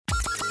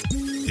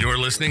You're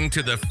listening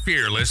to the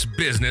Fearless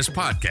Business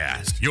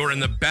Podcast. You're in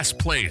the best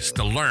place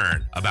to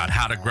learn about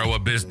how to grow a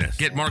business,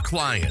 get more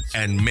clients,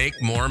 and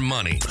make more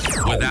money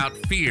without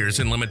fears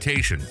and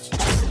limitations.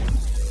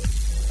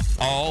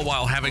 All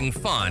while having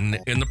fun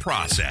in the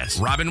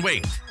process. Robin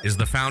Waite is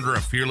the founder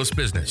of Fearless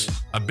Business,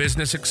 a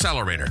business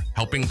accelerator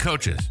helping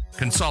coaches,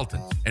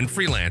 consultants, and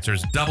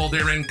freelancers double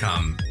their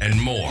income and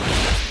more.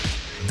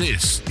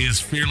 This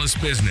is Fearless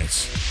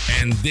Business,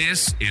 and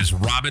this is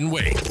Robin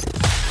Waite.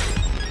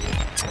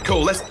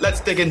 Cool.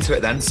 Let's dig into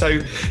it then. So,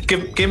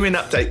 give me an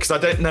update, because I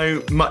don't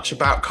know much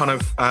about kind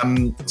of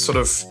sort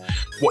of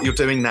what you're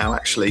doing now,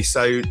 actually.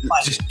 So,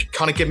 just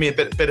kind of give me a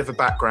bit of a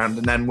background,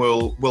 and then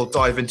we'll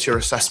dive into your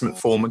assessment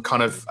form and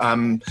kind of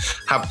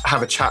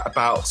have a chat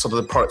about sort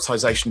of the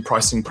productization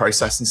pricing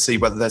process and see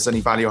whether there's any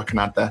value I can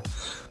add there.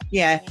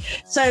 Yeah.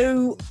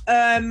 So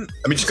I'm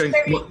just going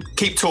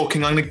keep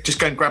talking. I'm going to just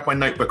go and grab my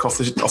notebook off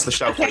the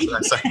shelf. Okay. Over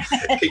there, so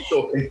keep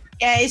talking.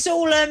 Yeah, it's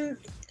all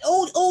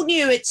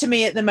new to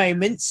me at the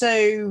moment.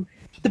 So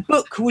the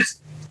book was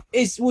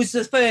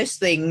the first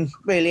thing,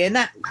 really, and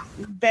that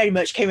very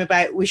much came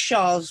about with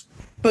Charles'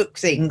 book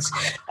things.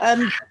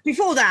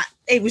 Before that,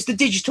 it was the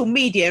digital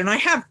media, and I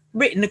have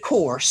written a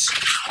course,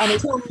 and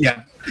it's on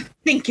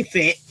Think of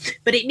It,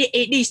 but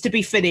it needs to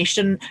be finished.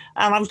 And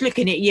I was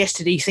looking at it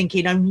yesterday,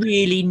 thinking I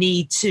really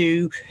need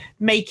to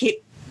make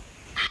it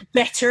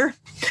better.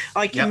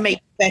 I can make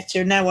it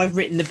better now. I've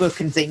written the book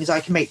and things.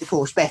 I can make the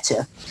course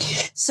better.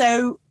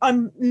 So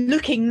I'm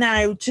looking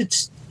now to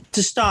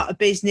start a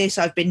business.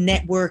 I've been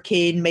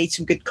networking, made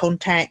some good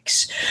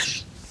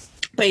contacts,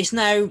 but it's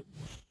now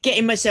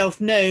getting myself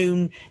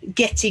known,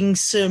 getting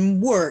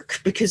some work,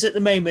 because at the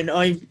moment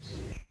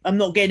I'm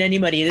not getting any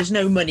money. There's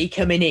no money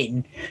coming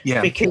in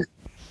because,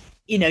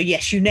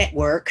 yes, you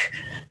network,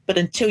 but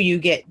until you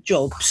get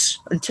jobs,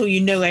 until you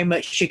know how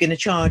much you're going to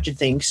charge and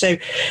things. So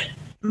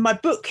my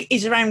book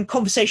is around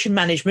conversation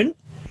management.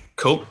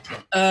 Cool.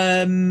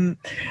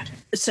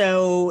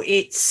 So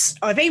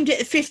I've aimed it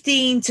at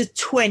 15 to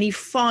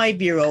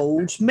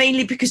 25-year-olds,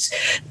 mainly because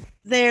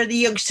they're the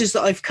youngsters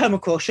that I've come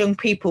across, young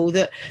people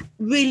that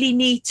really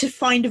need to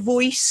find a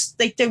voice.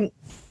 They don't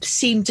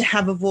seem to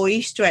have a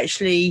voice to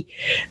actually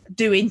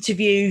do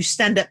interviews,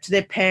 stand up to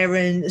their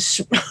parents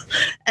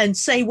and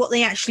say what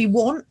they actually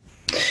want.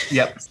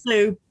 Yep.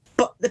 So,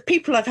 but the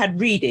people I've had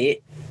read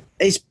it,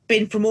 it's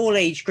been from all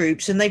age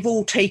groups, and they've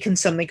all taken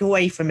something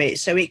away from it.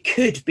 So it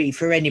could be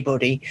for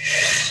anybody.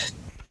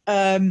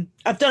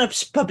 I've done a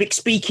public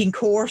speaking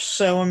course,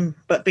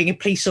 but being a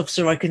police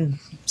officer, I can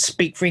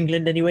speak for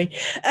England anyway.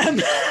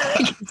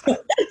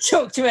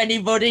 Talk to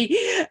anybody.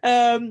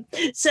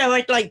 So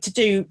I'd like to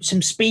do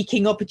some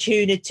speaking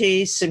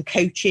opportunities, some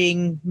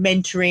coaching,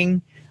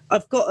 mentoring.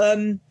 I've got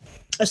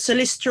a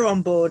solicitor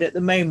on board at the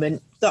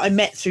moment that I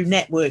met through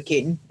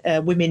networking,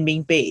 Women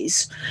Mean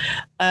Biz,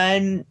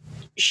 and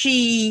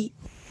she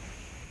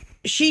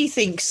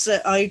thinks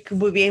that I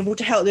will be able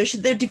to help.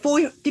 They're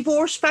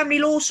divorce, family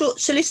law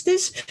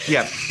solicitors.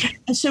 Yeah.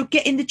 And so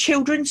getting the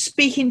children,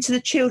 speaking to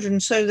the children,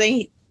 so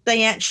they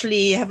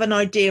actually have an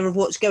idea of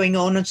what's going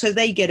on, and so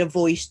they get a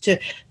voice to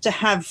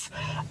have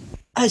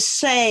a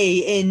say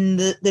in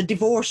the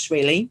divorce,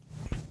 really.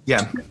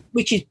 Yeah.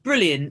 Which is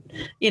brilliant,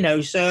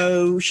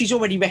 so she's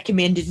already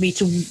recommended me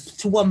to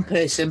one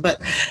person, but,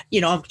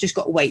 I've just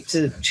got to wait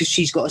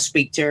she's got to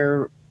speak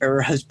to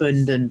her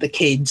husband and the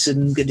kids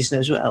and goodness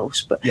knows what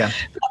else. But that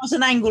was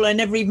an angle I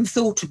never even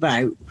thought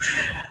about.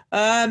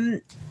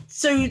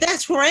 So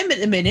that's where I am at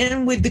the minute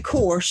and with the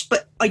course,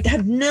 but I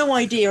have no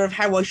idea of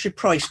how I should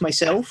price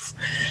myself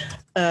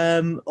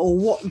or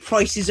what the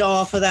prices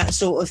are for that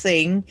sort of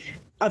thing.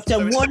 I've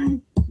done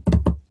one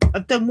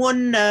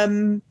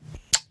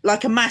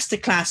like a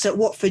masterclass at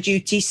Watford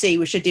UTC,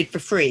 which I did for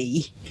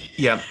free.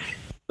 Yeah.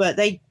 But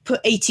they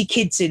put 80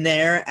 kids in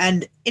there,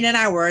 and in an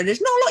hour,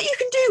 there's not a lot you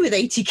can do with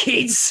 80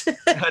 kids.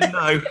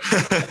 No.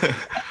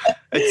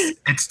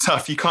 It's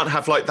tough. You can't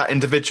have like that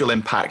individual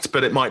impact,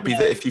 but it might be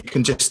that if you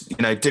can just,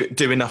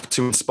 do enough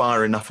to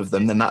inspire enough of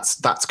them, then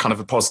that's kind of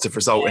a positive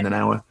result in an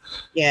hour.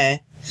 Yeah.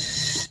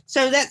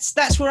 So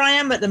that's where I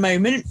am at the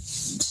moment.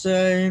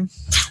 So...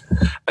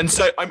 And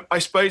so I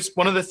suppose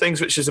one of the things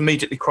which has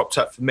immediately cropped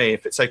up for me,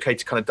 if it's okay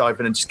to kind of dive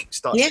in and just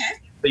start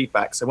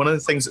feedback. So one of the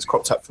things that's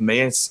cropped up for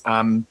me is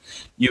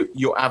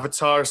your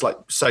avatar is like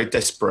so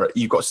disparate.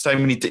 You've got so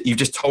many, you've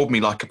just told me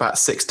like about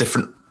 6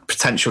 different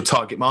potential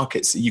target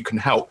markets that you can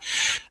help.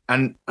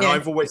 And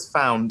I've always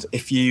found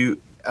if you,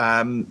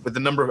 with the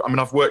number of,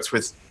 I've worked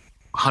with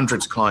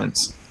hundreds of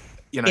clients,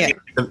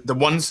 the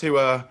ones who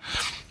are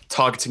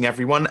targeting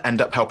everyone end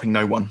up helping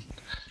no one.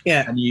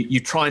 Yeah. And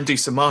you try and do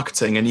some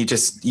marketing and it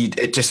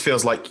just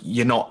feels like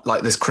you're not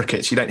like there's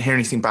crickets. You don't hear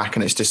anything back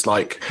and it's just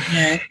like,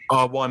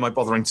 why am I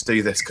bothering to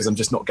do this? Because I'm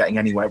just not getting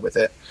anywhere with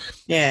it.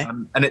 Yeah.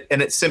 And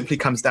it simply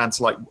comes down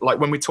to like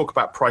when we talk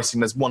about pricing,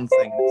 there's one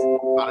thing,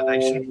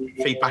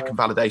 validation, feedback and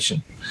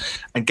validation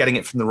and getting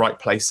it from the right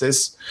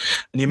places.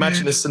 And you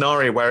imagine a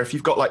scenario where if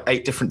you've got like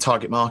 8 different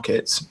target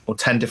markets or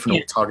 10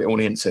 different target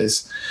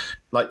audiences,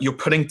 like you're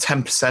putting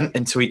 10%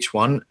 into each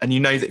one. And you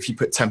know that if you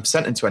put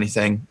 10% into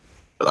anything,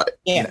 like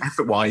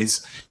effort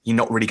wise, you're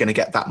not really going to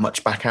get that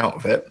much back out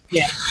of it.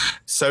 Yeah.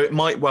 So it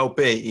might well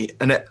be,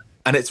 and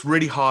it's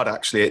really hard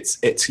actually.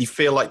 It's you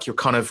feel like you're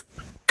kind of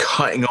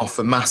cutting off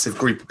a massive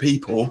group of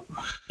people.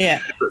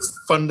 Yeah. But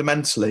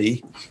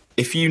fundamentally,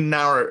 if you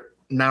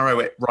narrow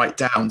it right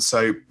down,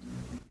 so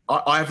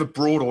I have a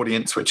broad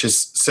audience, which is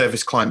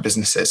service client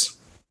businesses.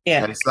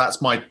 Yeah. Okay, so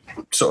that's my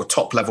sort of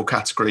top level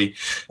category.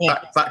 Yeah.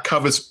 That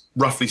covers,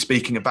 roughly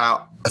speaking,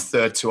 about a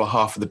third to a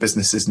half of the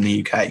businesses in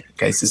the UK.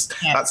 Okay, so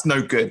that's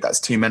no good. That's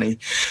too many.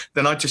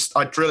 Then I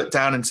drill it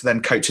down into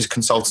then coaches,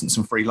 consultants,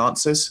 and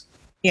freelancers.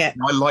 Yeah.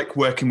 I like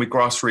working with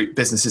grassroots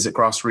businesses at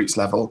grassroots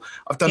level.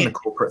 I've done the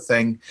corporate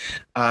thing.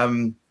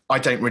 I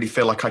don't really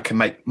feel like I can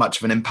make much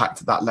of an impact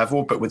at that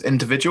level, but with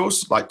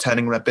individuals, like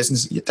turning their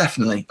business,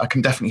 I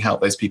can definitely help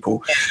those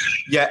people.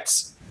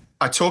 Yet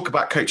I talk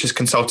about coaches,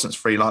 consultants,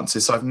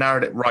 freelancers. So I've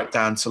narrowed it right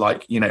down to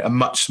like, a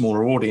much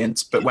smaller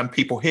audience. But when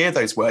people hear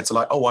those words, they're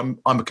like, oh,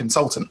 I'm a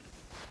consultant.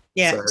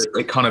 Yeah. So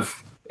it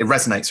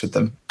resonates with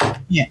them.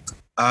 Yeah.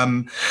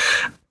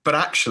 But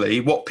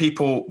actually what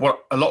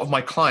a lot of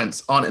my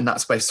clients aren't in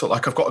that space. So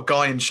like I've got a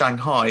guy in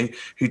Shanghai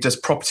who does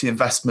property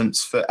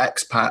investments for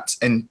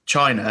expats in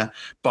China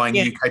buying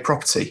UK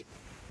property.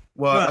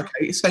 Well,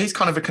 okay, so he's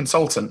kind of a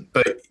consultant,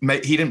 but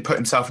he didn't put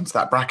himself into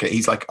that bracket.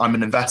 He's like, I'm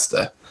an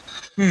investor.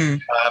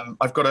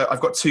 I've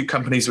got two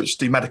companies which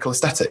do medical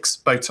aesthetics,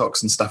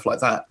 Botox and stuff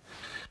like that.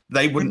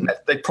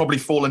 They'd probably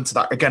fall into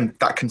that, again,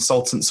 that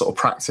consultant sort of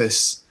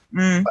practice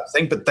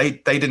thing, but they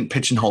didn't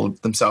pigeonhole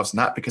themselves in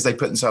that because they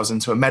put themselves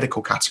into a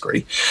medical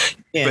category.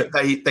 Yeah. But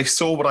they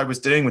saw what I was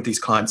doing with these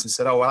clients and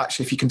said, oh, well,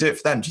 actually, if you can do it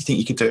for them, do you think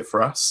you could do it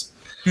for us?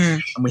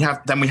 And we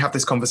have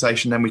this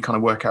conversation, then we kind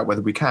of work out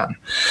whether we can.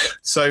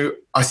 So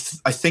I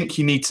think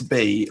you need to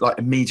be like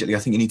immediately, I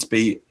think you need to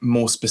be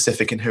more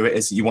specific in who it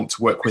is that you want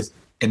to work with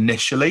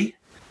initially.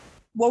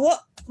 Well,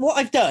 what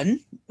I've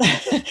done,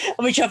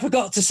 which I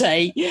forgot to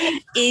say,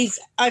 is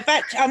I'm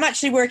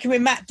actually working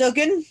with Matt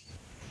Duggan.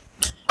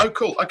 Oh,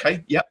 cool.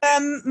 Okay. Yeah.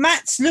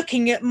 Matt's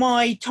looking at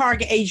my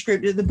target age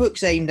group that the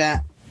book's aimed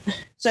at.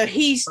 So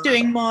he's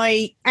doing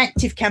my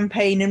active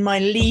campaign and my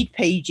lead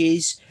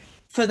pages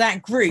for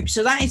that group.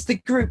 So that is the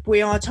group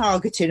we are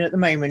targeting at the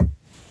moment.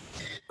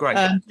 Great.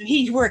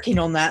 He's working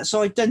on that.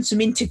 So I've done some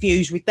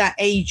interviews with that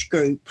age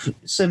group,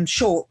 some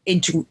short,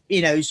 sort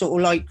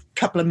of like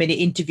couple of minute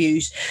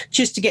interviews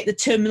just to get the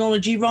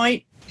terminology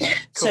right.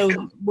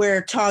 So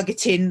we're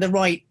targeting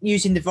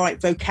using the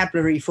right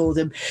vocabulary for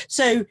them.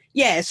 So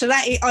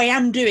that I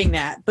am doing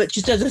that, but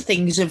just other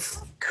things have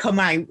come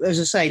out, as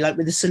I say, like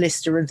with the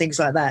solicitor and things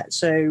like that.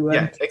 So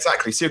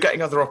exactly. So you're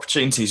getting other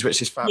opportunities,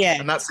 which is fab. Yeah.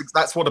 And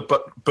that's what a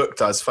book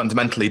does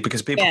fundamentally,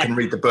 because people can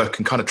read the book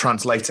and kind of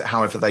translate it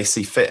however they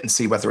see fit and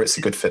see whether it's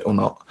a good fit or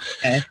not.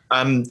 Okay.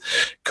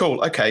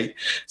 Cool. Okay.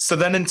 So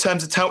then in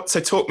terms of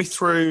talk me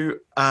through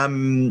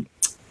kind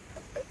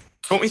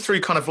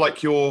of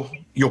like your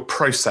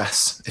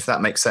process, if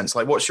that makes sense.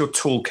 Like, what's your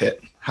toolkit?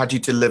 How do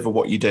you deliver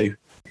what you do?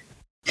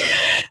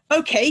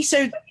 Okay,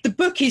 so the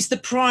book is the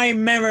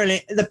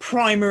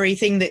primary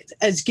thing that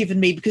has given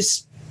me,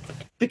 because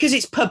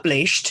it's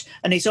published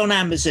and it's on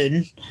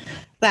Amazon.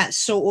 That's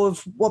sort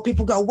of what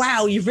people go,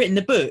 wow, you've written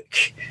the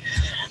book.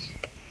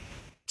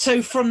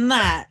 So from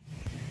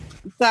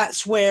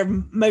that's where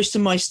most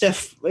of my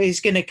stuff is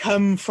going to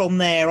come from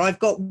there. I've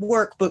got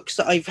workbooks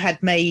that I've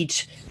had made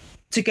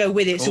to go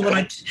with it. So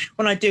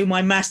when I do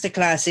my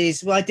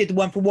masterclasses, I did the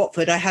one for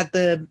Watford, I had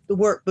the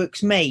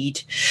workbooks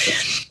made.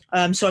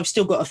 So I've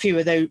still got a few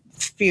of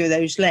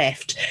those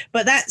left.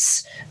 But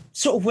that's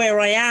sort of where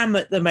I am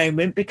at the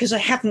moment, because I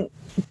haven't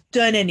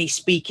done any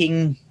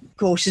speaking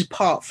courses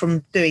apart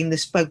from doing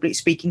this public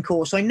speaking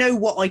course. I know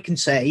what I can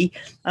say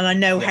and I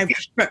know how to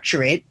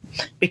structure it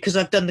because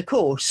I've done the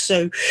course.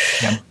 So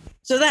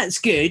that's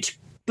good.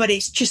 But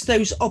it's just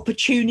those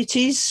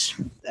opportunities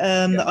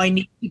that I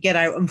need to get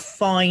out and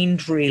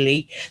find,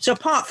 really. So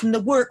apart from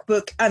the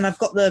workbook, and I've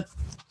got the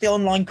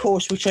online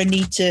course, which I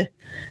need to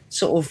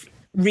sort of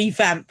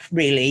revamp,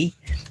 really.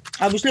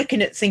 I was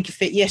looking at Think of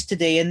Fit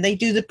yesterday, and they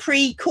do the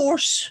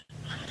pre-course,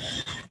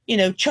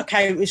 chuck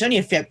out. It's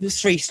only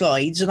 3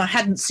 slides, and I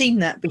hadn't seen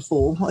that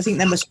before. I think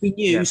that must be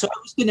new. Yeah. So I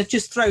was going to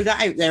just throw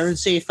that out there and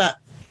see if that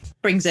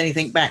brings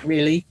anything back,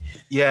 really.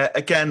 Yeah,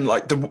 again,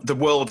 like the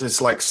world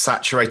is like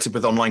saturated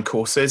with online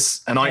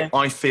courses, and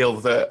I feel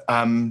that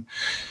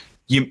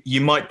you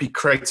might be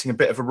creating a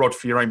bit of a rod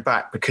for your own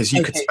back, because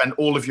you could spend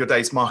all of your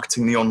days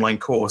marketing the online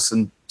course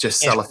and just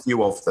sell a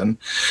few of them.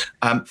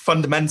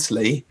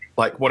 Fundamentally,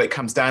 like what it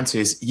comes down to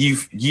is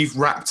you've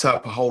wrapped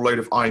up a whole load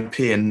of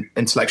IP and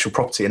intellectual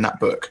property in that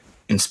book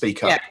in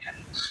Speak Up.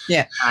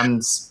 Yeah.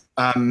 And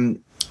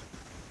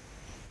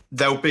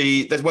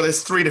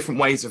there's 3 different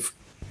ways of,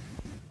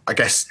 I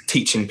guess,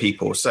 teaching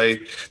people. So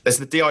there's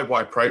the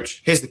DIY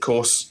approach. Here's the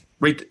course.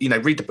 Read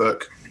the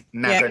book.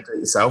 Now go do it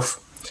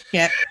yourself.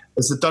 Yeah.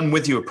 There's the done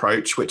with you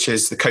approach, which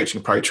is the coaching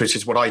approach, which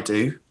is what I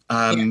do.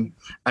 And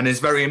it's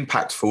very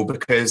impactful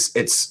because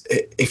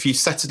if you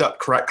set it up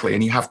correctly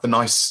and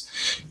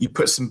you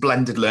put some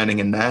blended learning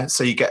in there.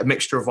 So you get a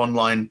mixture of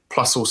online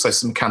plus also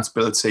some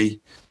accountability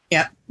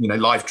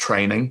live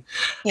training.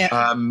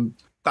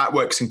 That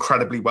works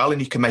incredibly well,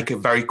 and you can make a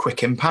very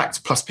quick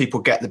impact. Plus, people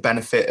get the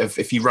benefit of,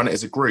 if you run it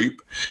as a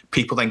group,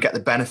 people then get the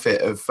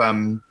benefit of,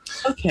 that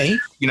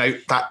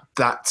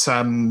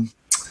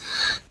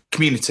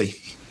community.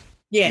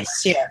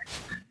 Yes, yeah.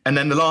 And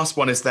then the last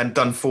one is then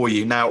done for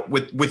you. Now,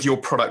 with your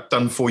product,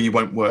 done for you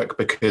won't work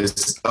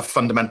because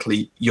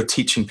fundamentally you're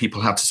teaching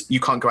people how to. You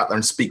can't go out there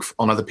and speak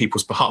on other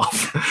people's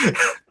behalf.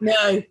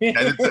 No.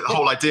 The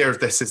whole idea of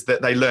this is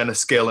that they learn a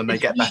skill and they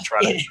get better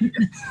at it.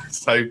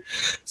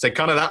 So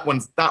kind of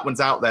that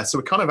one's out there. So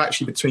we're kind of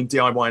actually between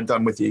DIY and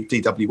done with you,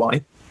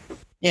 DWY.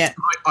 Yeah.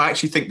 I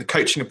actually think the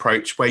coaching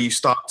approach where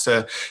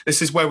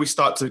this is where we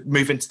start to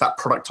move into that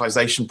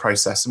productization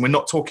process. And we're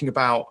not talking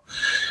about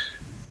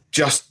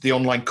just the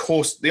online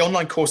course. The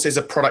online course is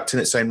a product in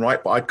its own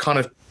right, but I'd kind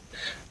of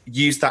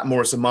use that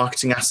more as a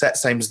marketing asset,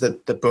 same as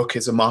the book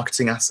is a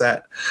marketing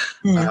asset.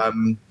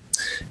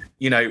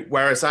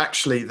 Whereas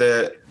actually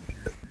the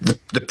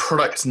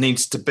product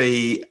needs to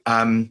be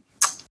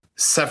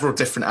several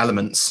different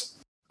elements.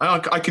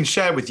 I can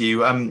share with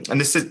you, and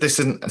this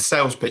isn't a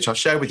sales pitch. I'll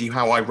share with you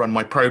how I run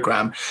my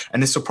program,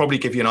 and this will probably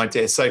give you an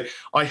idea. So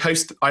I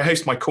host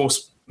my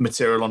course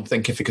material on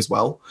Thinkific as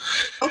well.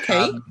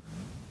 Okay.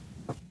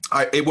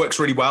 It works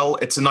really well.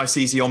 It's a nice,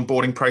 easy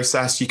onboarding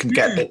process. You can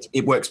get it.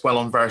 It works well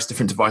on various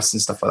different devices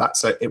and stuff like that.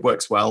 So it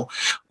works well.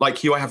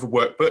 Like you, I have a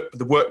workbook.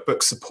 The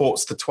workbook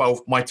supports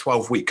my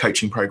 12-week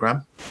coaching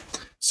program.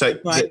 So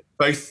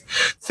both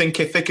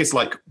Thinkific is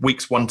like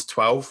weeks 1 to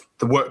 12.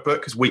 The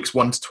workbook is weeks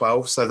 1 to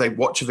 12. So they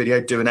watch a video,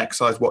 do an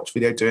exercise, watch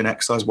video, do an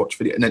exercise, watch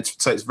video. And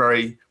it's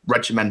very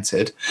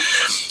regimented.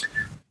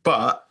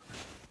 But,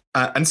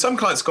 and some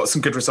clients got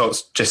some good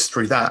results just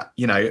through that,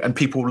 and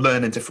people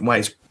learn in different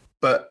ways.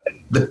 But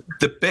the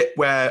bit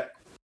where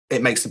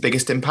it makes the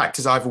biggest impact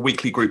is I have a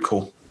weekly group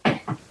call.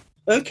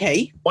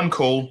 Okay. One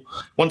call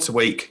once a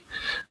week.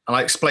 And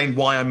I explain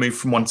why I moved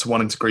from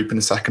one-to-one into group in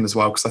a second as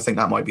well, because I think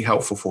that might be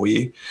helpful for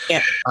you.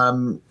 Yeah.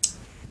 And,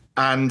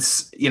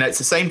 it's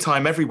the same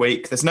time every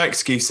week. There's no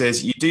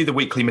excuses. You do the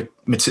weekly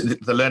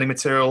the learning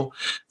material.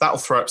 That'll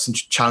throw up some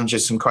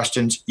challenges, some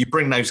questions. You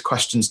bring those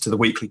questions to the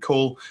weekly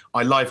call.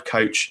 I live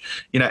coach.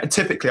 And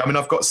typically,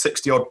 I've got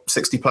 60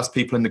 plus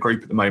people in the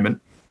group at the moment.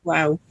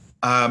 Wow.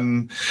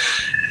 And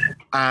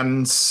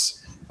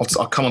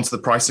I'll come on to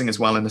the pricing as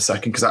well in a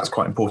second, because that's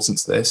quite important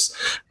to this.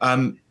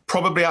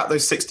 Probably out of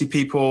those 60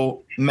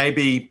 people,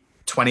 maybe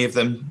 20 of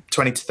them,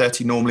 20 to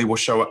 30 normally will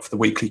show up for the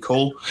weekly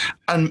call,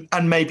 and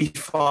maybe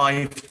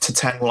 5 to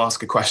 10 will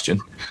ask a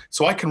question.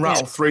 So I can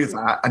rattle through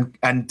that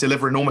and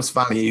deliver enormous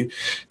value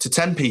to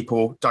 10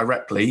 people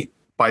directly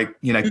by,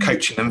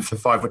 coaching them for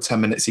 5 or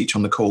 10 minutes each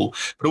on the call.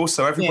 But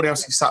also everybody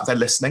else who sat there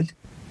listening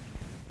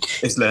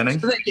is learning.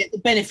 So they get the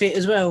benefit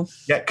as well.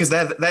 Yeah, because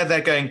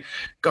they're going,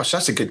 gosh,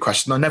 that's a good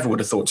question. I never would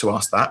have thought to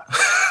ask that.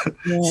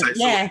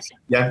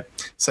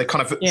 So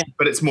kind of,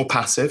 but it's more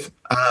passive.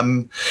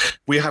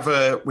 We have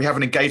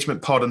an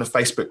engagement pod in a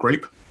Facebook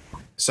group.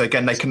 So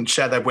again, they can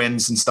share their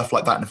wins and stuff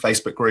like that in a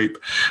Facebook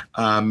group.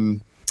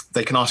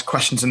 They can ask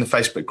questions in the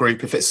Facebook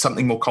group. If it's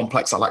something more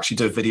complex, I'll actually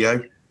do a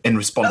video in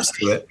response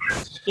to it.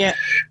 Yeah.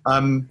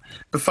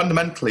 But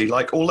fundamentally,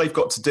 like, all they've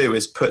got to do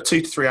is put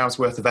 2 to 3 hours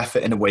worth of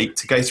effort in a week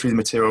to go through the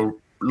material,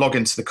 log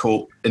into the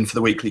call, in for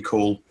the weekly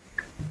call,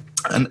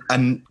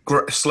 and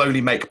slowly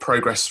make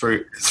progress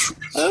through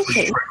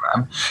the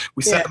program.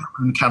 We set them up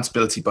an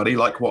accountability buddy,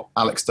 like what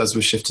Alex does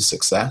with Shift to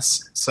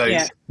Success. So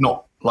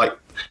not like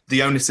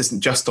the onus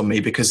isn't just on me,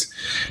 because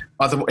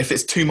if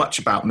it's too much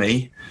about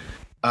me,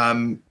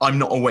 I'm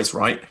not always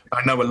right.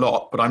 I know a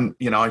lot, but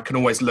I can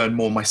always learn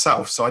more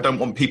myself. So I don't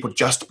want people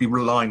just to be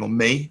relying on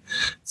me.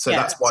 So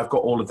that's why I've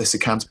got all of this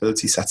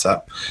accountability set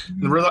up.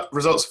 Mm-hmm. The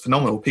results are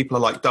phenomenal. People are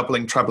like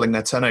doubling, trebling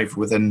their turnover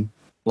within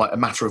like a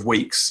matter of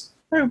weeks.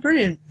 Oh,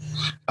 brilliant.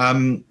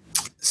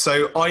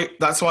 So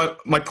that's why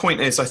my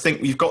point is, I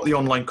think you've got the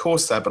online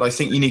course there, but I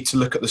think you need to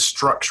look at the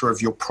structure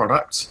of your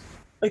product.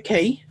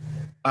 Okay.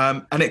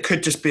 And it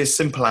could just be as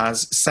simple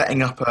as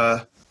setting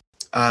up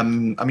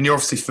you're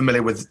obviously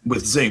familiar with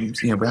Zoom.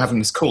 We're having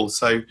this call.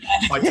 So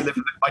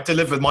I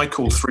deliver my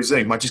calls through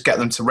Zoom. I just get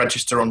them to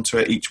register onto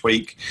it each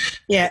week.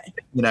 Yeah.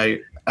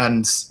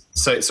 And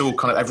so it's all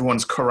kind of,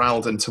 everyone's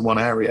corralled into one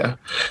area.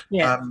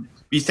 Yeah.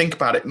 You think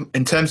about it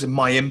in terms of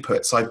my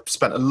inputs, I've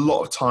spent a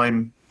lot of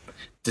time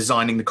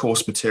designing the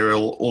course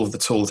material, all of the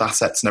tools,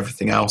 assets and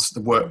everything else, the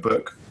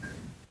workbook.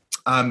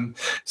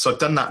 So I've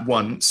done that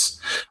once.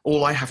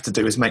 All I have to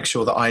do is make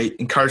sure that I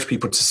encourage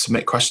people to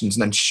submit questions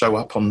and then show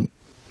up on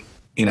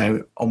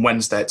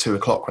Wednesday at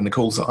 2:00 when the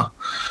calls are.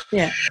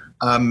 Yeah.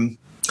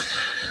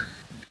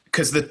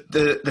 Because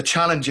the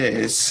challenge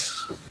is,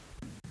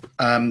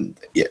 so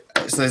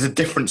there's a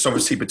difference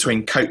obviously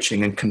between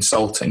coaching and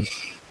consulting.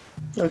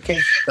 Okay.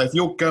 So if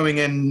you're going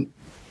in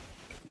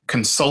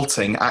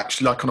consulting,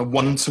 actually like on a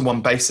one-to-one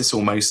basis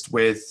almost,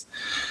 with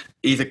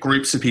either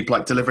groups of people,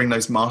 like delivering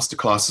those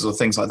masterclasses or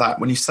things like that,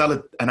 when you sell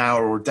an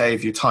hour or a day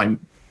of your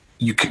time,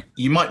 you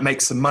might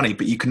make some money,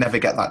 but you can never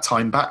get that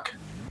time back.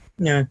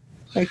 No.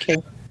 Okay.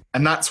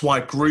 And that's why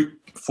group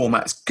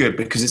format is good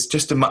because it's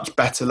just a much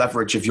better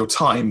leverage of your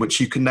time, which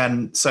you can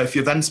then, so if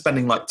you're then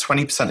spending like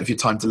 20% of your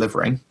time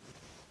delivering,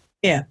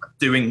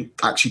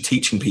 actually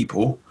teaching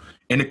people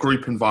in a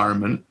group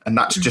environment, and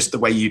that's just the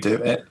way you do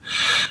it.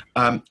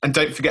 And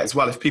don't forget as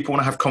well, if people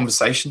want to have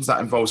conversations, that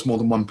involves more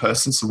than one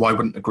person. So why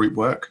wouldn't a group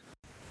work?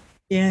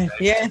 Yeah,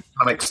 that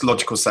makes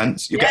logical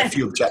sense. You get a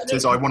few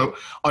objectives. I want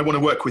to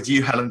work with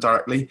you, Helen,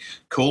 directly.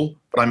 Cool,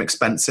 but I'm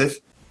expensive.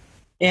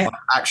 Yeah.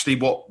 Actually,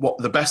 what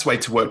the best way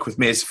to work with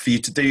me is for you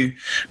to do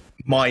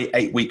my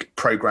 8-week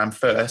program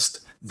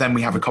first. Then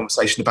we have a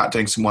conversation about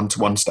doing some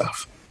one-to-one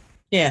stuff.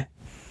 Yeah.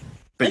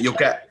 But you'll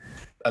get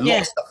a lot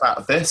of stuff out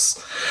of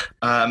this,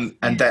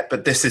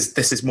 but this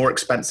is more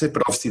expensive.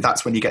 But obviously,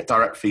 that's when you get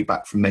direct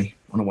feedback from me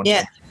on a one-to-one.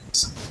 Yeah.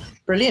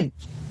 Brilliant.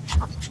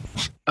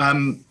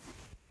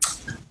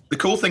 The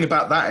cool thing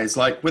about that is,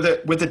 like, with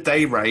a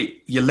day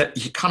rate, you're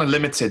kind of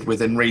limited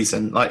within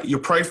reason. Like, your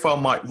profile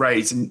might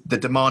raise and the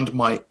demand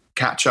might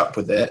catch up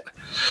with it.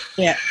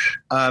 Yeah.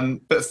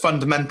 But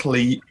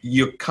fundamentally,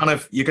 you're going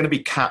to be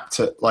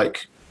capped at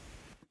like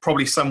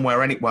probably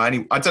somewhere anywhere. I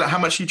don't know how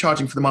much are you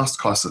charging for the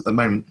masterclass at the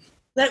moment.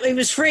 It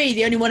was free.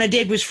 The only one I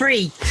did was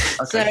free.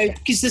 Okay. So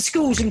because the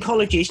schools and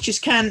colleges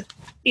just can't,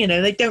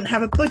 they don't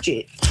have a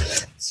budget.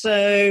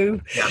 So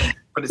yeah,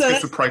 but it's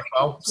good for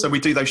profile. So we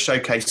do those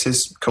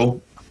showcases.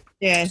 Cool.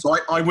 Yeah. So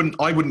I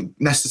wouldn't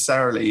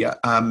necessarily.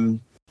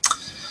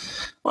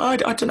 Well, I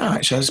don't know.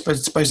 Actually, I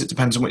suppose it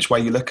depends on which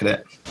way you look at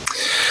it.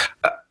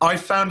 I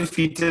found if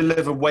you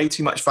deliver way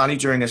too much value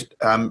during a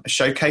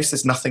showcase,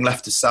 there's nothing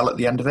left to sell at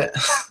the end of it.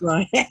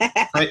 Right.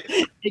 Right?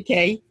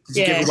 Okay.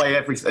 You give away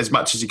as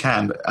much as you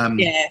can. But,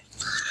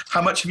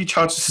 how much have you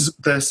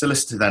charged the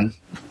solicitor then?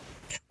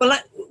 Well,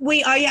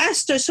 I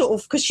asked her sort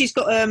of, because she's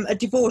got a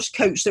divorce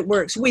coach that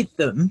works with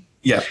them.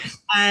 Yeah.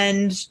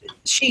 And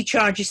she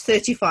charges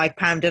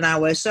 £35 an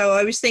hour. So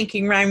I was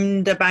thinking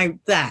round about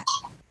that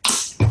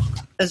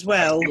as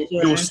well.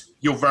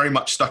 You're very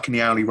much stuck in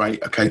the hourly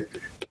rate. Okay.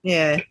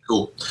 Yeah.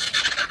 Cool.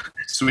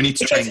 So we need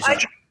to change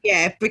that.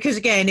 Because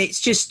again, it's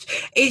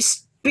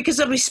because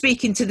I was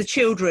speaking to the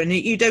children.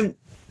 You don't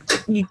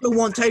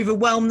want to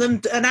overwhelm them.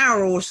 An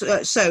hour or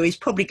so is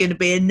probably going to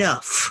be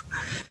enough.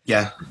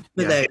 Yeah.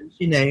 For those,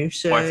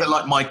 So well, if they're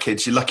like my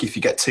kids, you're lucky if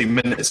you get 2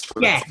 minutes.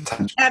 For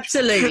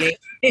absolutely.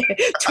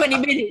 20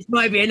 minutes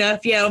might be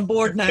enough. Yeah, I'm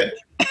bored now.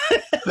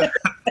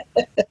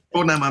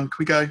 Bored now, Mum. Can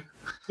we go?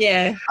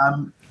 Yeah.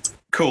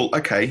 Cool.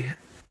 Okay.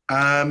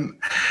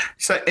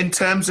 So in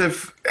terms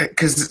of,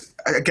 because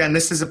again,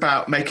 this is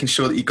about making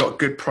sure that you've got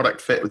good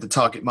product fit with the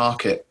target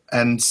market.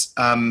 And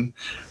okay,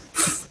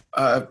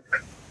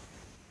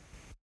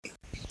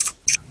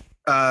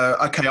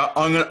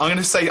 I'm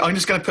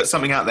just going to put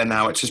something out there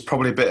now, which is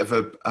probably a bit of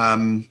a,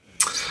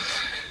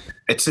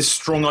 it's a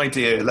strong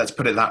idea. Let's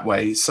put it that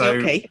way.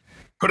 So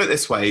put it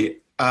this way.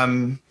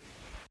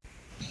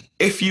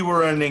 If you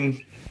were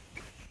earning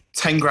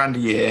 10 grand a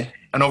year,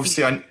 and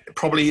obviously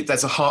probably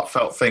there's a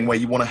heartfelt thing where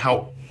you want to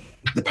help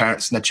the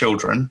parents and their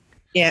children.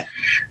 Yeah.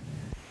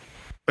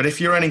 But if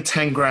you're earning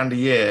 10 grand a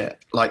year,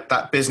 like,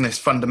 that business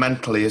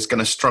fundamentally is going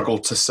to struggle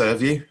to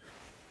serve you,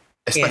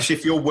 especially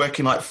if you're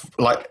working like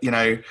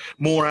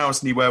more hours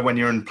than you were when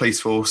you're in the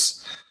police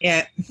force.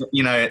 Yeah.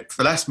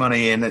 For less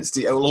money, and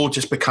it'll all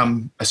just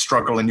become a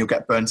struggle, and you'll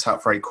get burnt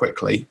out very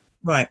quickly.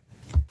 Right.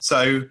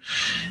 So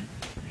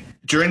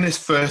during this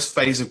first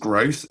phase of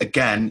growth,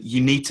 again,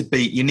 you need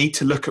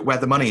to look at where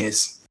the money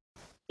is.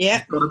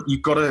 Yeah.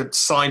 You've got to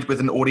side with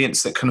an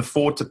audience that can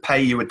afford to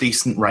pay you a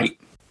decent rate.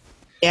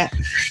 Yeah.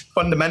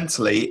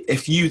 Fundamentally,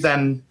 if you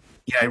then,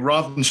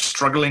 rather than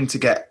struggling to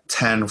get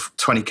 10 or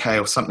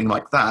 20K or something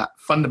like that,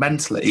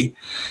 fundamentally,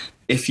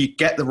 if you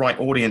get the right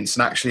audience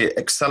and actually it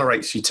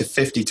accelerates you to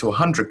 50 to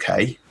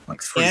 100K,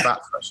 like through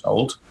that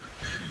threshold,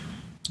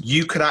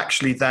 you could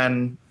actually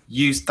then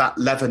use that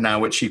lever now,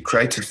 which you've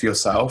created for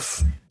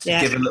yourself, to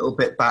give a little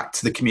bit back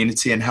to the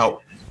community and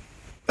help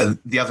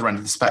the other end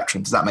of the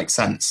spectrum. Does that make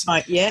sense?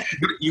 Right. Yeah.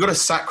 You got to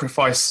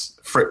sacrifice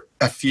for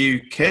a few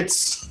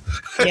kids.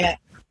 Yeah.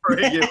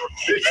 You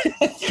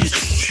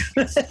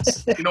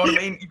know what I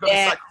mean? You've got to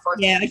sacrifice.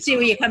 Yeah, I see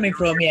where you're coming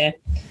from. Yeah.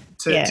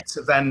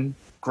 To then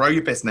grow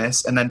your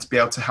business, and then to be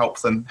able to help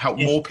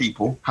more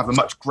people have a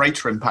much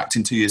greater impact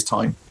in 2 years'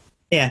 time.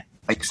 Yeah.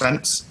 Makes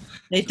sense?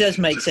 It does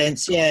make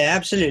sense. Yeah,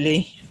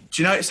 absolutely.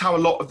 Do you notice how a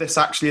lot of this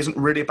actually isn't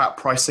really about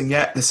pricing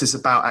yet? This is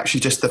about actually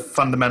just the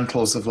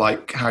fundamentals of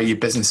like how your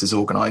business is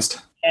organized.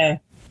 Yeah.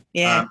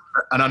 Yeah.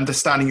 And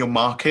understanding your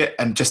market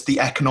and just the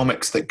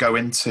economics that go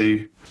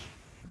into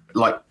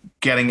like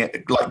getting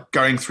it, like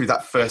going through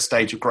that first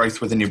stage of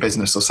growth within your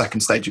business or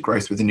second stage of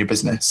growth within your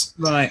business.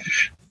 Right.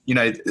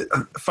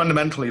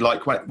 Fundamentally,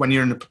 like when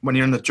you're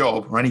in the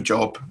job, or any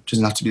job, it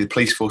doesn't have to be the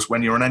police force.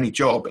 When you're on any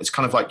job, it's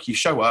kind of like you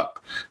show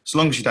up. As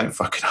long as you don't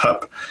fuck it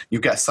up,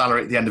 you get a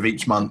salary at the end of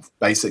each month,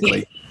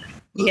 basically.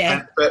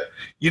 Yeah. But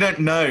you don't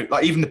know,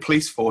 like even the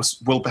police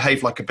force will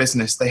behave like a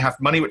business. They have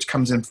money which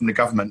comes in from the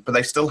government, but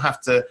they still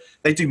have to,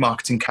 they do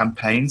marketing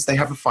campaigns. They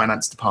have a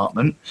finance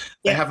department.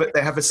 They have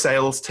a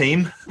sales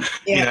team,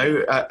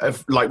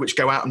 which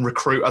go out and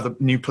recruit other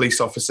new police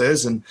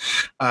officers. And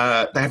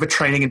they have a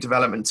training and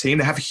development team.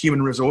 They have a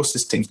human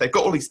resources team. They've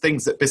got all these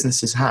things that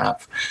businesses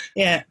have.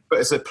 Yeah. But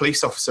as a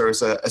police officer,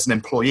 as an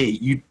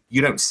employee,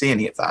 you don't see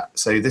any of that.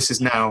 So this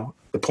is now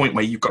the point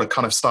where you've got to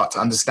kind of start to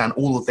understand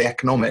all of the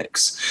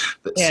economics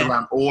that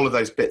surround all of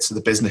those bits of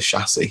the business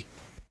chassis.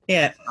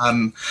 Yeah.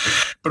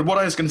 But what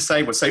I was going to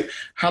say was, so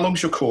how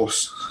long's your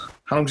course?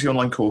 How long's your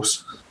online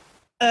course?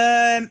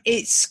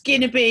 It's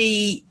going to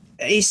be,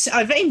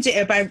 I've aimed it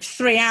about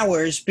 3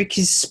 hours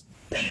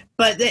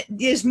but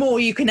there's more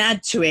you can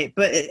add to it.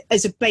 But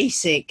as a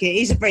basic, it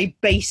is a very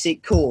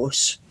basic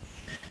course.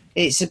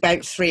 It's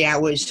about 3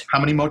 hours. How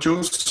many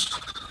modules?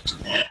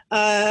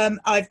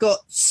 I've got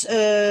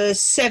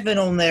 7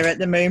 on there at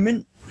the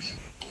moment.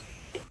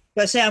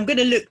 But I say I'm going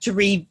to look to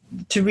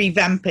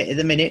revamp it at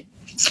the minute.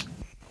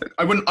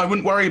 I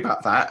wouldn't worry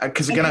about that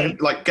because again,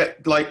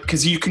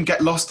 because you can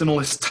get lost in all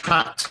this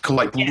tactical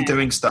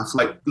doing stuff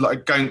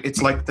like going.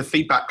 It's like the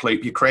feedback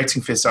loop you're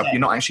creating for yourself.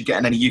 You're not actually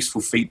getting any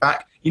useful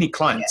feedback. You need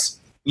clients.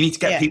 You need to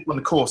get people on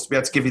the course to be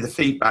able to give you the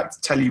feedback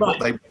to tell you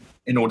what they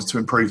in order to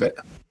improve it.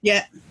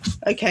 Yeah.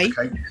 Okay.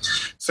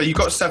 So you've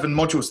got 7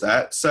 modules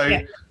there. So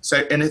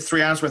in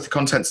 3 hours worth of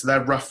content, so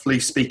they're roughly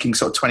speaking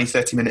sort of 20,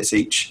 30 minutes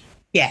each.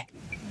 Yeah.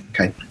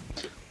 Okay.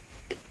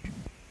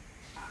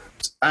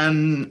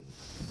 And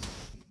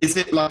is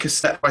it like a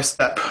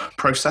step-by-step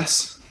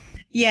process?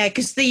 Yeah,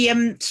 because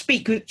the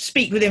speak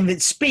with him.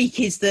 Speak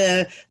is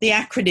the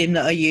acronym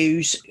that I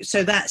use.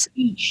 So that's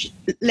each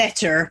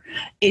letter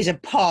is a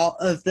part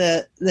of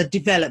the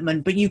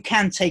development, but you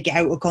can take it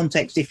out of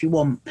context if you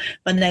want.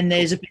 And then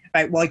there's a bit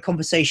about why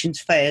conversations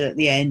fail at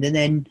the end, and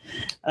then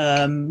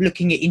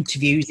looking at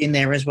interviews in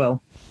there as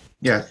well.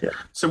 Yeah.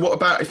 So what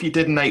about if you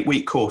did an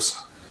 8-week course?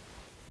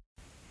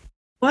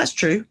 Well, that's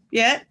true.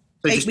 Yeah.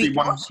 So just do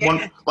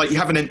one, like you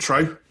have an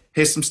intro.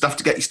 Here's some stuff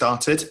to get you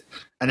started,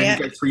 and then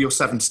you go through your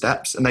 7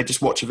 steps, and they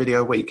just watch a video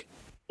a week.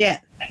 Yeah.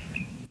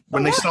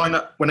 When they sign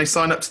up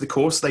to the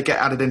course, they get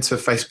added into a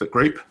Facebook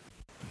group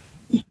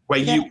where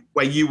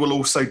you will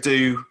also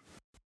do,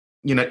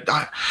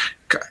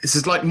 this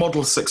is like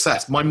model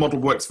success. My model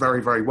works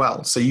very, very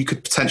well. So you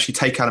could potentially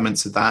take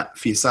elements of that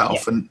for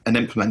yourself and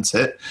implement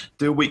it.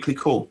 Do a weekly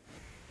call.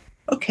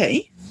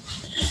 Okay.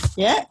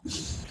 Yeah.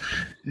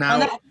 Now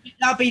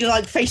that'll be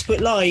like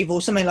Facebook Live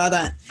or something like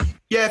that.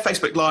 Yeah,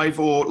 Facebook Live,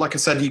 or like I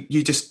said,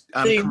 you just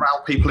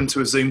corral people into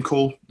a Zoom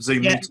call,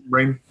 meeting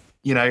room,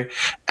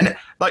 and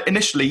like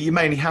initially you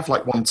may only have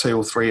like 1, 2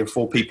 or 3 or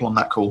 4 people on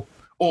that call,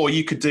 or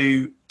you could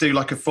do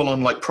like a full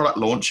on like product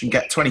launch and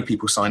get 20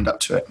 people signed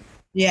up to it.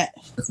 Yeah,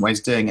 different ways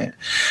of doing it.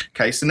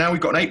 Okay, so now we've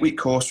got an 8-week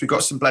course, we've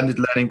got some blended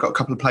learning, got a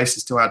couple of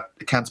places to add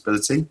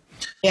accountability.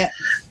 Yeah.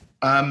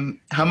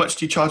 How much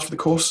do you charge for the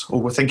course,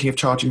 or we're thinking of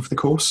charging for the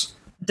course?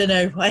 Don't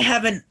know. I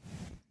haven't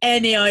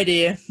any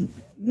idea.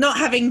 Not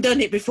having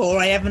done it before,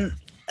 I haven't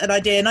an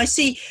idea. And I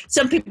see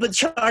some people that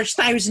charge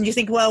thousands. You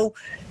think, well,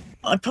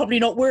 I'm probably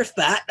not worth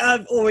that,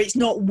 or it's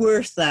not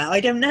worth that. I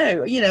don't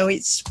know. I know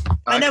it's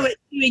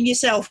doing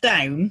yourself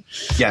down.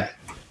 Yeah.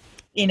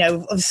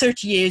 Of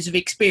 30 years of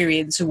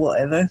experience or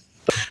whatever.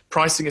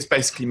 Pricing is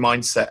basically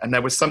mindset. And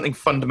there was something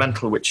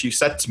fundamental which you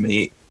said to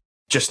me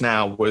just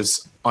now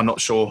was, I'm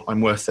not sure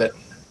I'm worth it.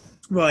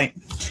 Right.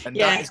 And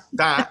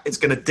that is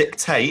going to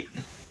dictate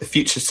the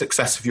future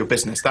success of your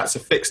business. That's a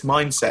fixed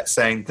mindset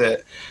saying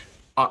that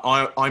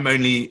I'm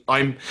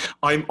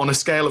on a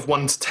scale of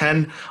 1 to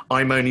 10,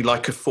 I'm only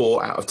like a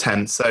 4 out of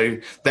 10. So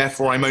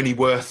therefore I'm only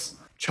worth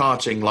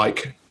charging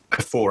like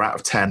a 4 out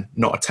of 10,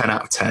 not a 10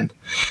 out of 10.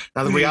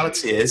 Now the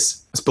reality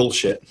is it's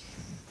bullshit.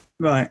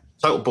 Right.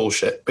 Total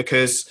bullshit,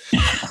 because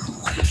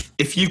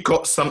if you've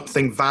got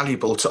something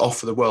valuable to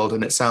offer the world,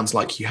 and it sounds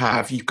like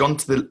you've gone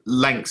to the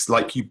lengths,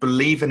 like you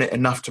believe in it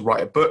enough to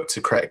write a book,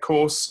 to create a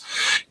course,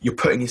 you're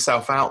putting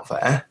yourself out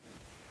there.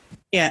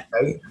 Yeah.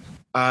 Okay?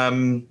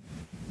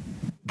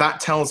 That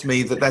tells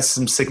me that there's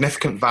some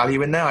significant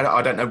value in there.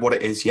 I don't know what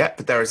it is yet,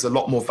 but there is a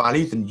lot more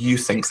value than you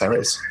think there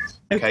is.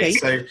 Okay,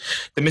 so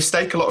the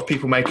mistake a lot of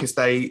people make is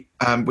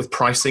with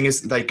pricing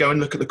is they go and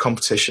look at the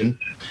competition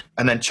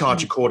and then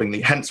charge accordingly.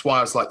 Hence why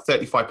I was like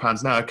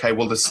 £35 now. Okay,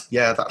 well,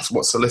 that's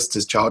what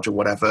solicitors charge or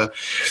whatever.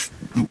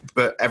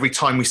 But every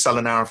time we sell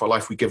an hour of our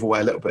life, we give away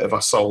a little bit of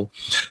our soul.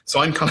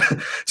 So I'm kind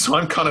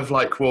of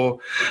like,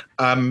 well,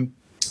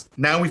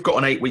 now we've got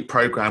an 8-week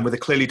program with a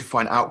clearly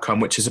defined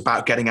outcome, which is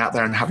about getting out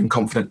there and having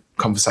confident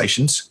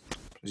conversations.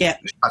 Yeah,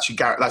 that's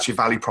your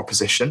value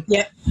proposition.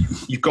 Yeah,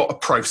 you've got a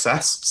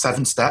process,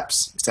 7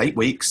 steps. It's 8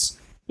 weeks.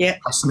 Yeah,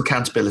 have some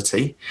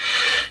accountability.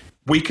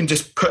 We can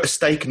just put a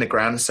stake in the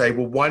ground and say,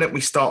 well, why don't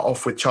we start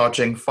off with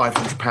charging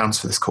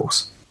 £500 for this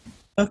course?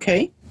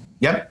 Okay.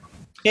 Yep.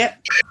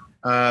 Yep.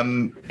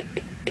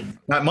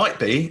 That might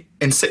be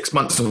in 6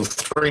 months or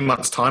 3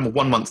 months' time or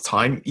 1 month's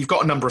time. You've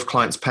got a number of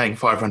clients paying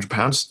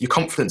 £500. Your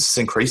confidence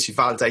has increased. You're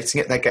validating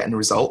it. They're getting the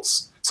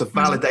results. So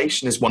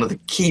validation is one of the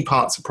key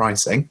parts of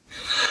pricing.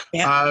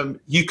 Yeah.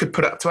 You could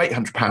put it up to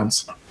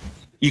 £800.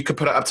 You could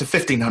put it up to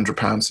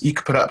 £1,500. You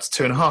could put it up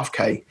to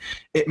 2.5K.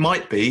 It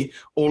might be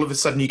all of a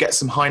sudden you get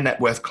some high net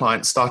worth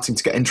clients starting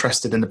to get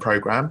interested in the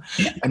program.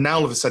 Yeah. And now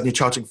all of a sudden you're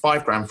charging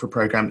 £5,000 for a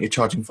program that you're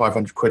charging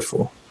 500 quid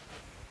for.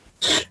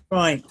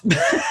 Right.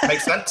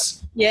 Makes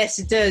sense? Yes,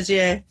 it does.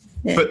 Yeah.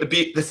 But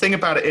the thing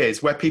about it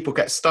is where people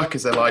get stuck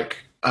is they're like,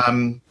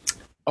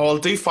 I'll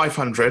do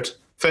 500.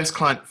 First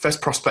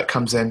prospect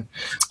comes in.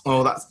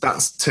 Oh,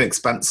 that's too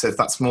expensive.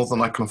 That's more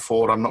than I can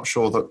afford. I'm not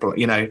sure that, but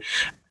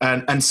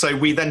and so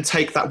we then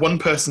take that one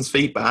person's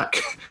feedback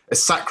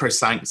as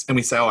sacrosanct, and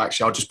we say, oh,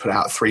 actually, I'll just put it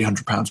out at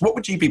 £300. What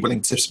would you be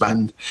willing to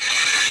spend?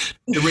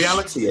 The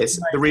reality is.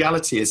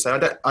 So I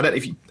don't know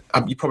if you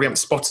probably haven't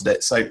spotted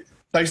it. So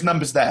those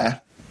numbers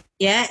there.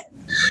 Yeah.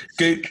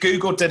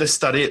 Google did a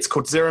study. It's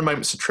called 0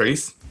 Moments of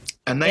Truth,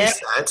 and they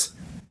said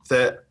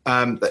that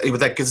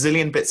with their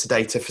gazillion bits of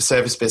data for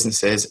service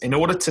businesses, in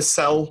order to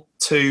sell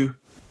to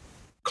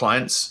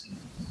clients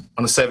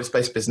on a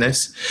service-based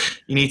business,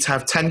 you need to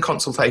have 10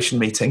 consultation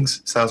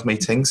meetings, sales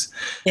meetings,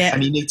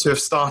 and you need to have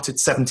started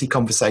 70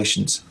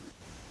 conversations.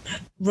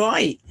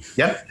 Right.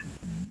 Yeah.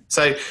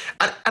 So,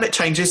 and it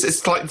changes. It's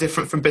slightly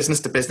different from business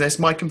to business.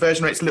 My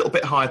conversion rate's a little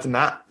bit higher than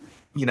that,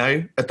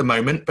 at the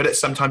moment, but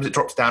sometimes it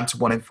drops down to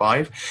 1 in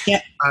 5.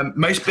 Yeah.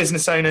 Most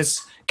business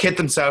owners kid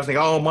themselves, think,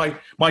 oh,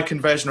 my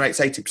conversion rate's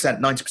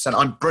 80%, 90%.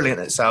 I'm brilliant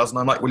at sales. And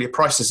I'm like, well, your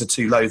prices are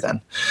too low then.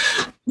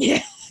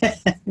 Yeah.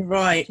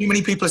 Right. Too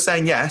many people are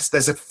saying yes.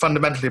 There's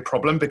fundamentally a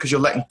problem because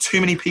you're letting too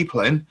many people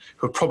in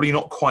who are probably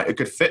not quite a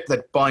good fit.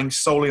 They're buying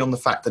solely on the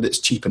fact that it's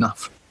cheap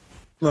enough.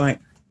 Right.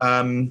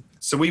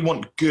 So we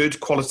want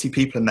good quality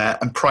people in there,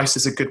 and price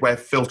is a good way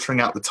of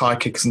filtering out the tire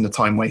kickers and the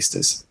time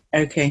wasters.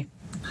 Okay.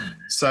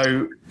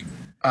 So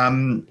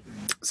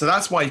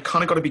that's why you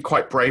kind of got to be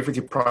quite brave with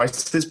your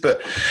prices.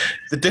 But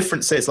the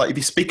difference is, like, if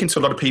you're speaking to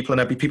a lot of people and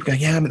there'll be people going,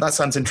 yeah, I mean, that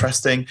sounds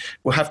interesting.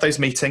 We'll have those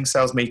meetings,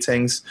 sales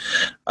meetings.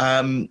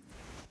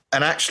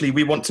 And actually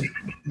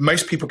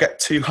most people get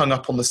too hung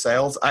up on the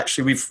sales.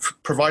 Actually,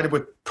 provided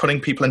we're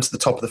putting people into the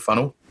top of the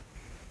funnel,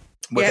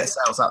 we'll get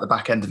sales out the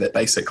back end of it,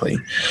 basically.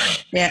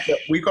 Yeah. But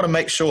we've got to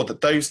make sure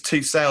that those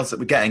 2 sales that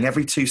we're getting,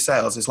 every 2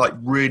 sales is like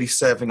really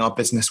serving our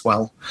business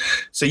well.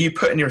 So you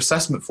put in your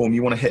assessment form,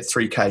 you want to hit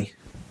 3K.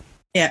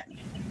 Yeah.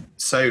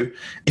 So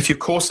if your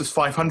course is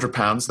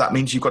 £500, that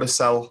means you've got to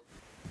sell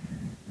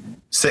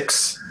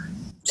 6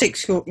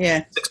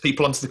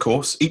 people onto the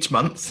course each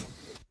month.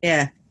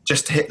 Yeah.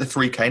 Just to hit the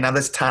 3K. Now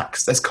there's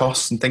tax, there's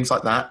costs and things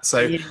like that.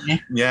 So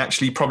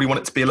actually you probably want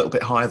it to be a little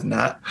bit higher than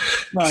that.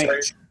 Right.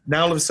 So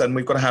now all of a sudden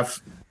we've got to have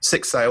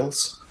 6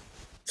 sales,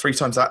 3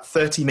 times that,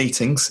 30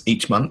 meetings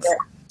each month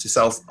to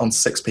sell on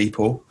 6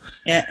 people.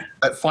 Yeah.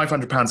 At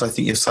 £500, I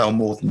think you'll sell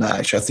more than that.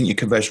 Actually, I think your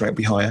conversion rate will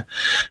be higher.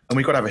 And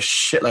we've got to have a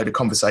shitload of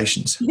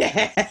conversations.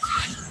 Yeah.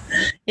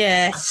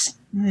 Yes.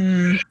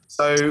 Mm.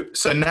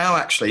 So now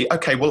actually,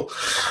 okay, well,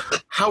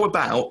 how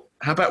about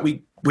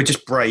we're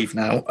just brave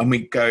now and we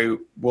go,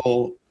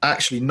 well,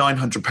 actually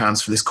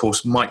 £900 for this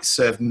course might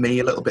serve me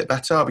a little bit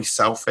better. I'll be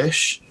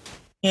selfish.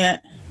 Yeah.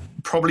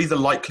 Probably the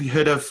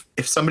likelihood of,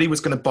 if somebody was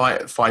going to buy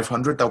it at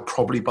 500, they'll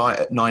probably buy it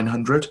at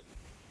 900.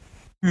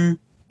 Mm.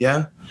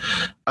 Yeah.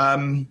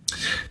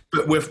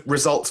 But with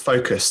results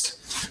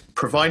focused,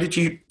 provided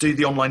you do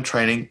the online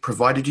training,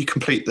 provided you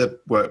complete the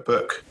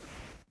workbook,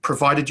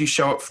 provided you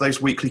show up for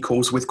those weekly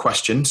calls with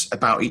questions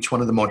about each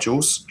one of the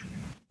modules,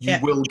 you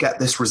will get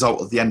this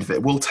result at the end of it.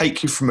 It will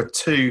take you from a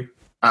 2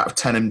 out of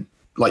 10 in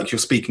like your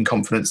speaking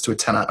confidence to a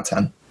 10 out of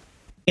 10.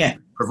 Yeah.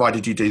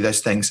 Provided you do those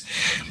things.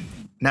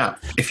 Now,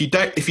 if you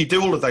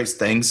do all of those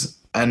things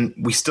and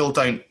we still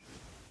don't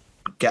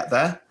get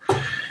there,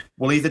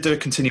 we'll either do a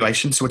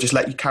continuation, so we'll just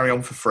let you carry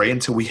on for free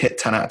until we hit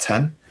 10 out of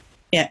 10.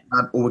 Yeah.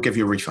 Or we'll give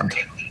you a refund.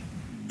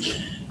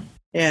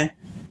 Yeah.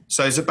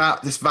 So it's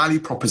about this value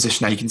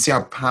proposition now. You can see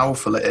how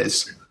powerful it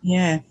is.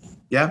 Yeah.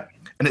 Yeah.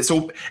 And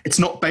it's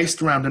not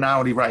based around an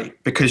hourly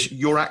rate because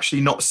you're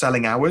actually not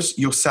selling hours,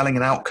 you're selling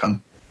an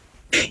outcome.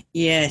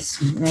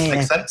 Yes. Yeah.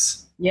 Makes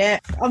sense? Yeah.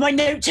 On my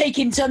note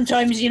taking,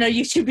 sometimes,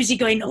 you're too busy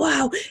going,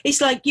 wow,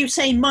 it's like you're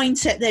saying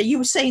mindset there. You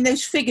were saying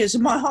those figures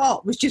and my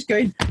heart was just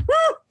going,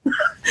 woo!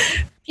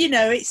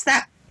 It's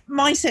that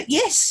mindset.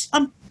 Yes,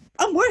 I'm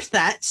worth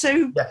that.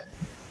 So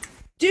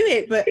do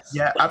it. But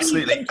yeah,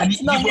 absolutely.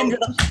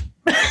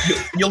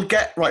 You'll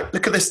get right.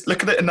 Look at this.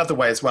 Look at it another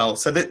way as well.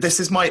 So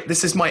this is my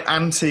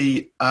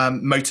anti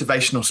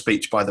motivational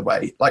speech, by the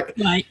way. Like,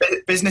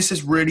 business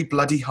is really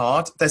bloody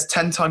hard. There's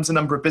 10 times the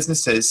number of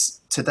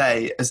businesses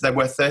today as there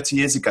were 30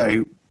 years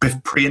ago,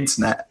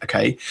 pre-internet.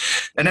 Okay,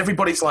 and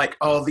everybody's like,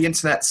 oh, the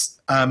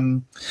internet's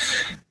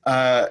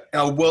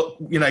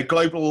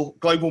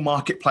global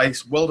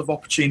marketplace, world of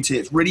opportunity.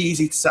 It's really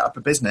easy to set up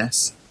a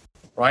business.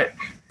 Right?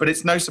 But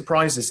it's no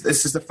surprises.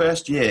 This is the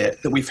first year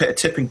that we've hit a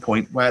tipping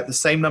point where the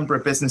same number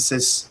of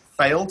businesses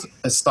failed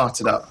as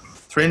started up.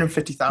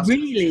 350,000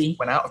 really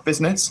went out of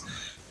business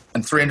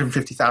and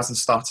 350,000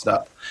 started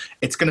up.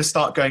 It's going to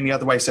start going the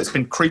other way. So it's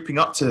been creeping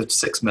up to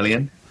 6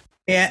 million.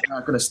 Yeah. It's now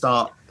going to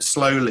start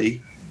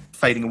slowly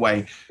fading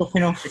away.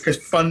 Because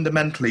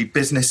fundamentally,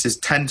 business is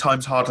 10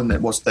 times harder than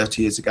it was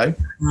 30 years ago.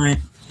 Right.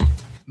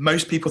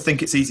 Most people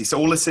think it's easy. So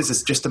all this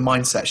is just a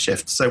mindset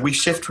shift. So we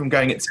shift from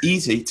going it's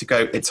easy to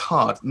go it's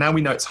hard. Now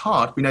we know it's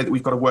hard. We know that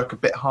we've got to work a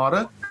bit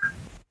harder.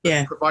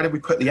 Yeah. Provided we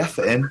put the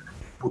effort in,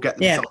 we'll get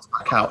the results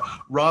back out.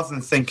 Rather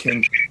than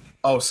thinking,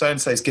 oh,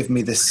 so-and-so's given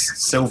me this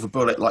silver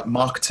bullet like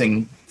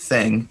marketing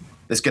thing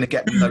that's going to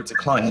get me loads of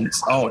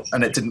clients. Oh,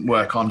 and it didn't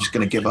work. I'm just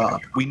going to give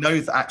up. We know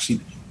that actually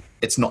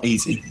it's not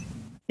easy.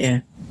 Yeah.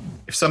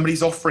 If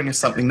somebody's offering us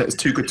something that is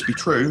too good to be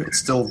true, it's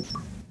still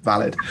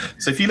valid.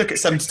 So if you look at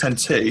 7 to 10,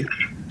 2,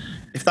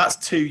 if that's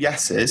 2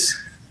 yeses,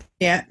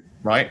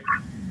 right,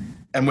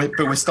 and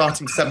we're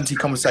starting 70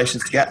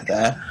 conversations to get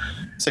there,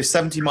 so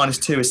 70 minus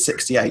 2 is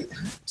 68.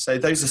 So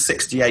those are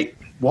 68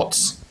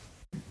 what's?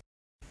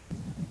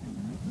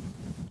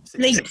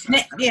 Links,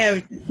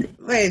 well,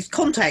 it's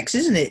contacts,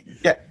 isn't it?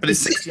 Yeah, but it's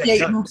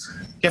 68 notes.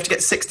 You have to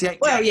get 68.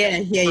 Well, yeah.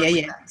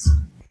 Right?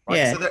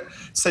 Yeah.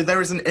 So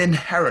there is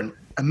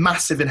a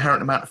massive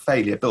inherent amount of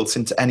failure built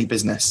into any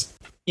business.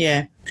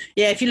 Yeah.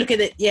 If you look at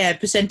it,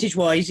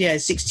 percentage-wise,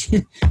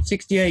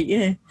 68,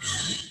 yeah.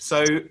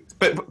 So,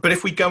 but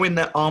if we go in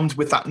there armed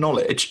with that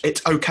knowledge,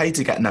 it's okay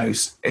to get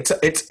no's. It's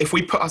if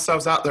we put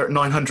ourselves out there at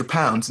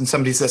 £900 and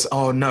somebody says,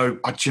 "Oh no,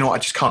 do you know what? I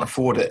just can't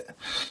afford it."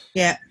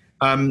 Yeah.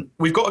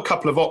 We've got a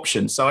couple of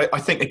options. So I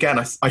think again,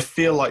 I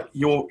feel like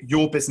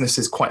your business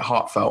is quite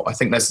heartfelt. I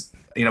think there's,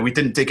 we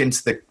didn't dig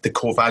into the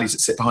core values that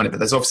sit behind it, but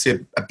there's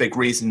obviously a big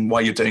reason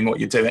why you're doing what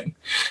you're doing.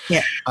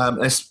 Yeah.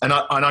 And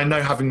I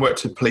know, having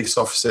worked with police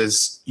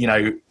officers,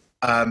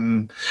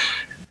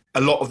 a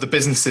lot of the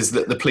businesses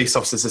that the police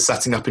officers are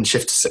setting up in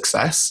Shift to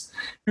Success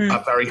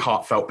are very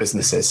heartfelt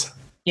businesses.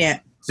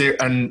 Yeah.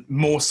 And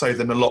more so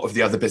than a lot of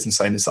the other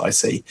business owners that I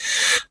see.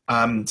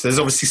 So there's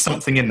obviously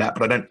something in that,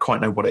 but I don't quite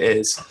know what it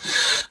is.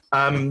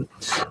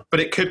 But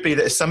it could be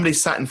that if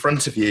somebody's sat in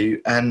front of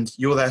you and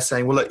you're there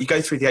saying, well, look, you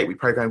go through the 8-week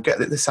program, get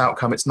this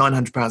outcome, it's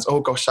 £900.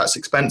 Oh gosh, that's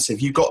expensive.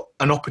 You've got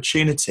an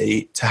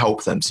opportunity to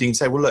help them. So you can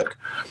say, well, look,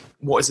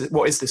 what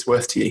is this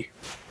worth to you?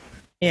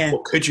 Yeah.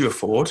 What could you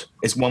afford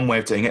is one way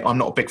of doing it. I'm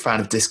not a big fan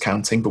of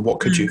discounting, but what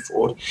could you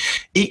afford?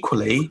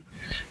 Equally,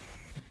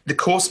 the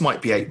course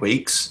might be 8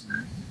 weeks,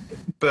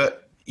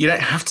 but you don't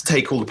have to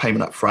take all the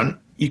payment up front.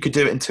 You could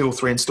do it in 2 or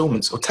 3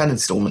 installments or 10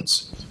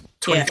 installments,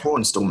 24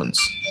 installments.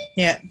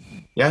 Yeah.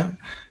 Yeah.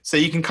 So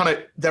you can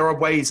there are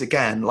ways,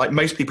 again, like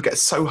most people get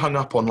so hung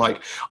up on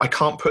like, I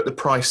can't put the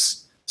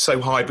price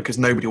so high because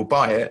nobody will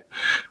buy it.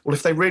 Well,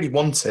 if they really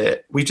want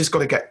it, we just got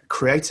to get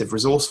creative,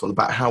 resourceful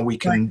about how we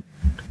can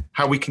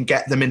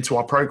get them into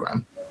our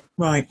program.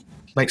 Right.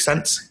 Makes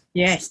sense?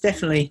 Yes,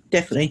 definitely.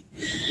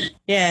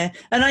 Yeah.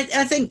 And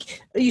I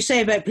think you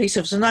say about police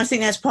officers, and I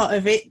think that's part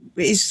of it,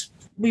 is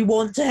we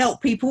want to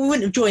help people. We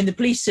wouldn't have joined the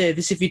police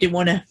service if you didn't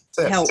want to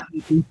help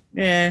people.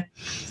 Yeah.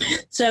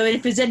 So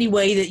if there's any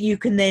way that you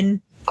can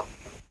then,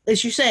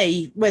 as you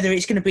say, whether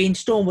it's going to be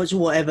installments or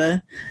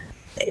whatever,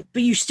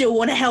 but you still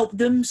want to help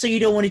them, so you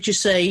don't want to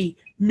just say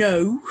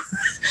no,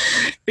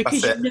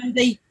 because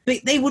they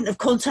wouldn't have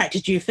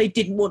contacted you if they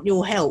didn't want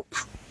your help.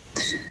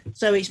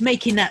 So it's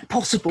making that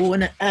possible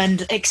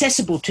and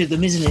accessible to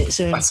them, isn't it?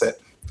 So that's it.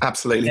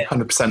 Absolutely,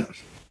 100%.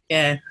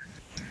 Yeah.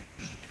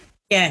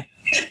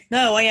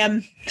 No, I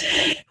am.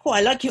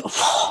 I like you.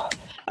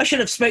 I should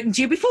have spoken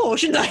to you before,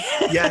 shouldn't I?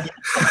 Yeah.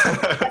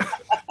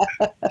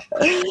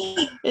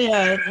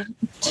 Yeah.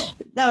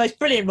 No, it's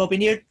brilliant,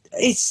 Robin.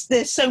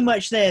 There's so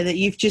much there that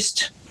you've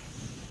just.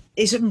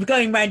 It's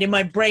going around in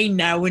my brain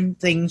now and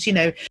things,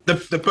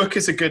 The book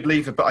is a good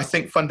lever, but I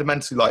think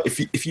fundamentally, like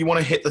if you want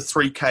to hit the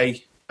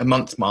 3K a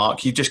month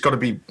mark, you just got to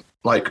be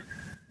like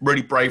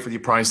really brave with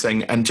your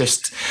pricing, and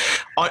just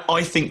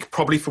I think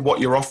probably for what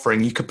you're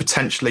offering, you could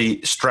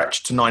potentially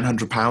stretch to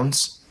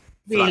 £900.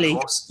 Really? That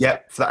course. Yeah,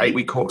 for that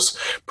 8-week course,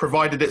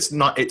 provided it's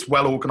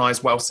well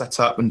organised, well set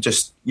up, and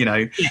just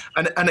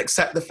and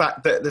accept the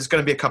fact that there's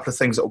going to be a couple of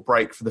things that will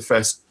break for the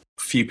first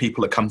few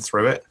people that come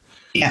through it.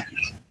 Yeah.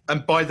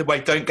 And by the way,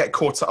 don't get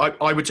caught.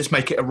 I would just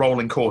make it a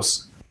rolling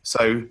course,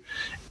 so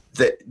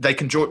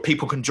that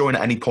people can join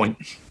at any point.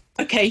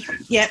 Okay.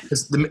 Yeah.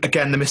 Because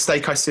the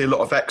mistake I see a lot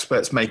of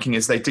experts making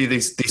is they do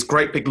these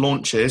great big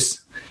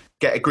launches,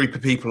 get a group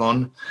of people on,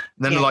 and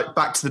then they're like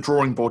back to the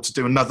drawing board to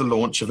do another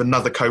launch of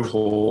another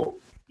cohort.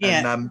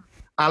 Yeah. And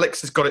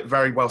Alex has got it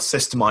very well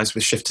systemized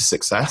with Shift to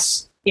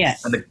Success.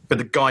 Yes. But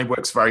the guy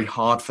works very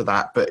hard for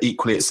that, but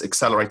equally it's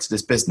accelerated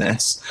his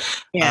business.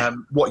 Yeah.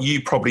 What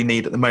you probably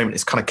need at the moment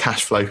is kind of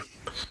cash flow.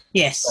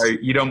 Yes. So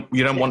you don't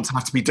want to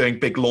have to be doing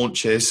big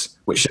launches,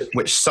 which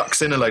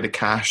sucks in a load of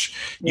cash.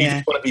 You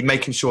just want to be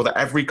making sure that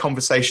every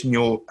conversation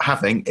you're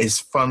having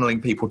is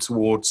funneling people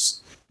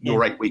towards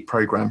your 8-week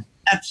program.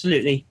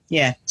 Absolutely.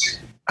 Yeah.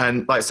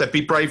 And like I said,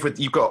 be brave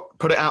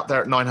put it out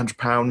there at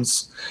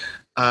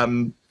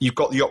 £900. You've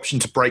got the option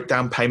to break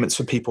down payments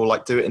for people,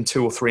 like do it in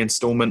 2 or 3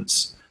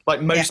 installments.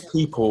 Like most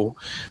people,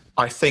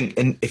 I think,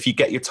 if you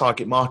get your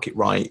target market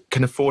right,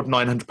 can afford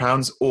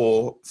 £900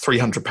 or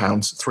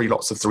 £300, 3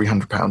 lots of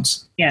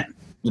 £300. Yeah.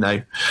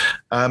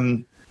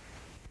 And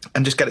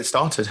just get it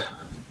started.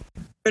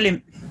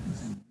 Brilliant.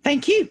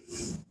 Thank you.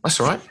 That's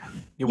all right.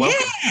 You're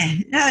welcome. Yeah,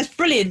 no, it's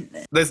brilliant.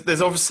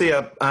 There's obviously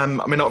I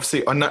know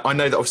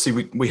that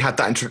obviously we had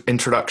that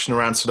introduction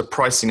around sort of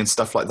pricing and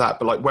stuff like that,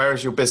 but like, where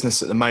is your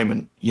business at the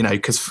moment? You know,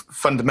 because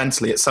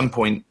fundamentally at some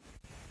point,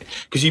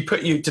 because you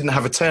didn't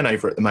have a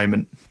turnover at the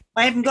moment.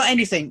 I haven't got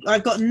anything.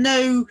 I've got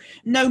no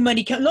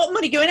money, a lot of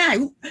money going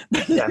out,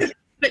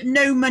 but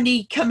no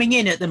money coming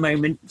in at the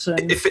moment. So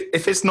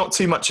if it's not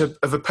too much of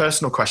a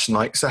personal question,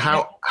 like, so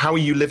how are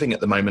you living at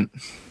the moment?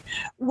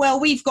 Well,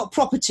 we've got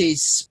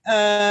properties.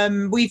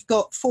 We've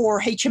got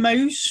 4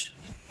 HMOs.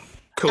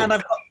 Cool. And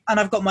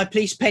I've got my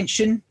police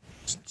pension.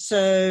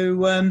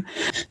 So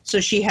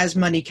she has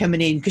money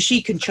coming in because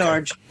she can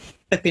charge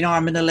flipping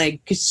arm and a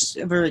leg because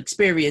of her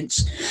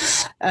experience.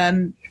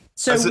 Again,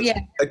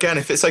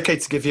 if it's okay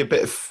to give you a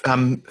bit of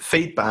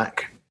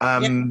feedback,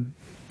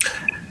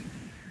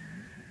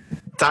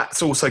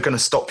 that's also going to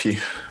stop you.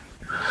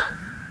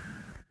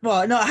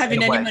 Well, not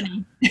having any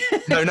money.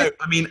 No.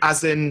 I mean,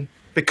 as in,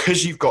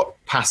 because you've got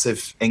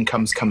passive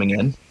incomes coming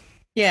in,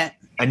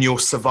 and you're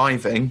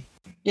surviving,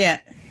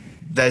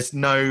 there's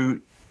no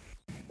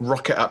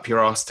rocket up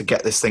your ass to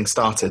get this thing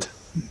started.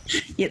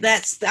 Yeah,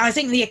 I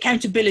think the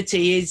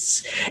accountability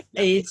is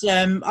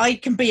I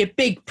can be a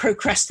big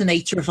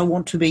procrastinator if I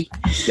want to be.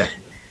 Yeah.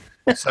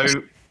 So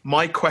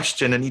my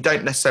question, and you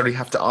don't necessarily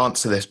have to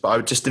answer this, but I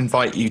would just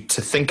invite you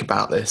to think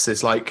about this,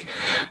 is like,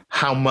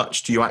 how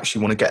much do you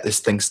actually want to get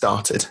this thing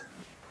started?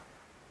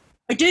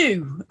 I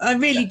do. I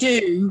really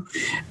do.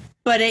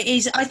 But I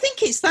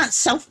think it's that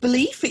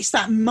self-belief. It's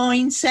that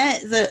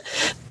mindset that,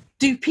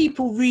 do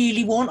people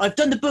really want, I've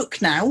done the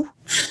book now,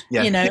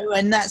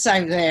 and that's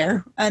out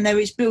there. I know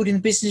it's building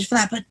the business for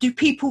that, but do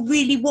people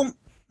really want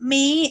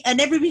me? And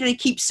everybody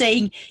keeps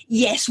saying,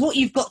 yes, what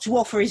you've got to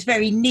offer is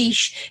very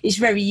niche, is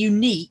very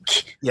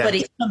unique, but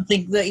it's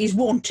something that is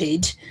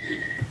wanted.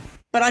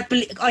 But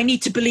I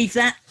need to believe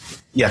that.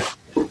 Yeah.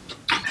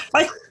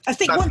 I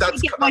think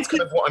that's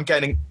kind of what I'm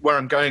getting, where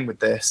I'm going with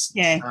this.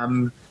 Yeah.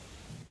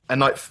 And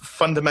like,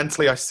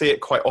 fundamentally, I see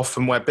it quite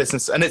often where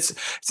business, and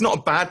it's not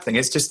a bad thing.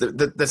 It's just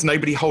that there's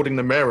nobody holding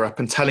the mirror up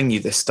and telling you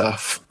this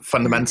stuff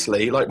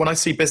fundamentally. Like, when I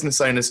see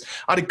business owners,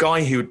 I had a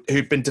guy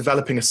who'd been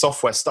developing a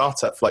software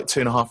startup for like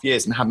 2.5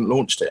 years and hadn't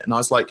launched it. And I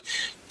was like,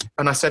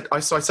 I said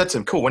to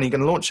him, cool, when are you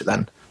going to launch it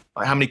then?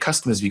 Like, how many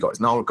customers have you got?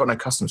 No, I've got no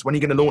customers. When are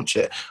you going to launch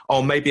it?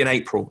 Oh, maybe in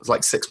April. It's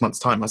like 6 months'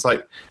 time. I was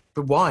like,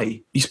 but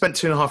why? You spent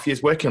 2.5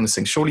 years working on this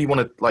thing. Surely you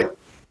want to like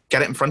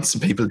get it in front of some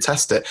people and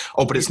test it.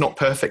 Oh, but it's not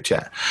perfect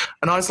yet.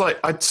 And I was like,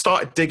 I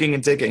started digging,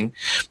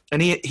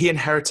 and he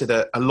inherited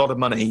a lot of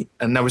money,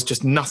 and there was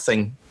just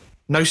nothing,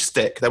 no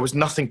stick. There was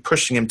nothing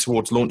pushing him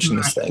towards launching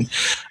this thing.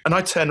 And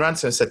I turned around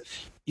to him and said,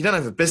 you don't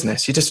have a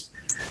business. You're just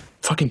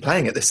fucking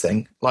playing at this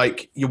thing.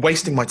 Like, you're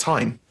wasting my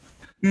time.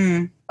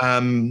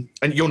 And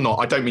you're not.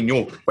 I don't mean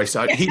you're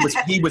wasting. He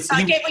was.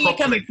 I get where you're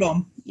coming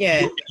from.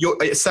 Yeah.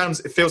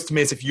 It feels to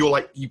me as if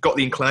you've got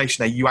the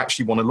inclination there. You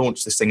actually want to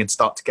launch this thing and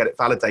start to get it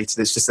validated.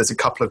 It's just there's a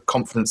couple of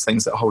confidence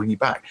things that are holding you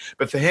back.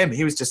 But for him,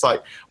 he was just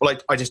like, well,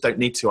 I just don't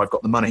need to. I've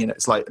got the money, and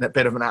it's like a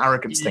bit of an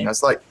arrogance thing. I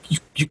was like,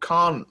 you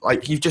can't.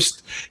 Like, you've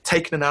just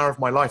taken an hour of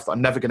my life that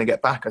I'm never going to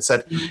get back. I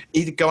said,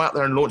 either go out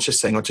there and launch this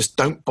thing, or just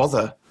don't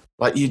bother.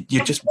 Like, you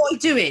just why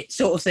do it,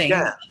 sort of thing.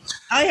 Yeah.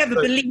 I have a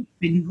belief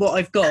in what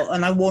I've got,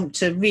 and I want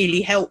to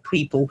really help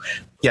people.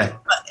 Yeah.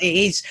 But it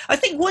is. I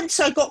think once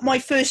I got my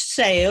first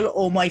sale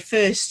or my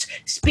first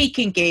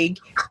speaking gig,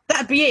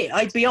 that'd be it.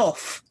 I'd be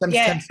off.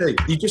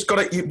 You just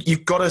got to.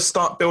 You've got to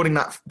start building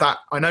that.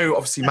 I know,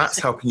 obviously, Matt's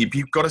helping you. But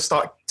you've got to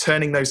start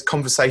turning those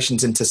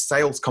conversations into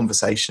sales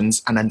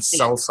conversations, and then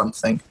sell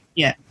something.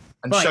 Yeah.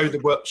 And show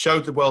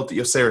the world that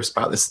you're serious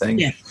about this thing.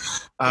 Yeah.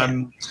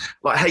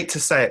 Like, I hate to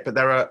say it, but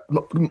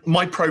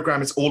my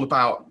program is all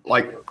about,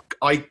 like,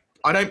 I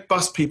don't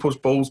bust people's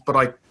balls, but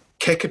I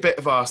kick a bit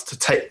of ass to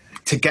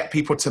get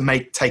people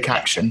to take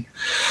action.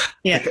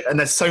 Yeah. And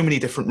there's so many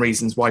different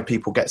reasons why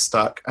people get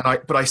stuck.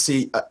 But I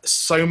see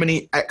so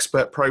many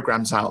expert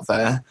programs out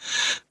there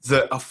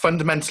that are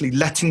fundamentally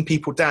letting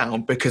people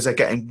down because they're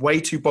getting way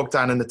too bogged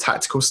down in the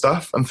tactical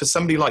stuff. And for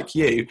somebody like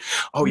you,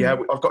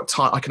 I've got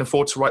time. I can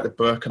afford to write the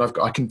book, and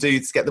I can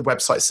get the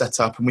website set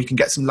up, and we can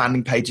get some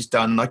landing pages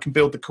done, and I can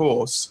build the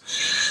course.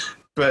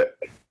 But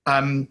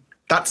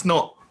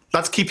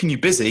that's keeping you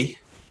busy.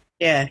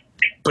 Yeah.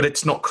 But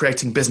it's not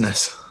creating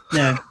business.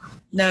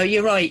 No,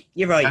 you're right.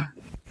 Yeah.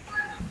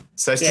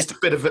 So it's just a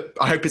bit of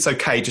I hope it's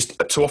okay just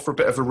to offer a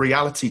bit of a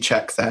reality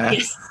check there.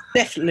 Yes,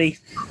 definitely.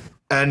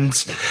 And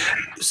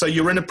so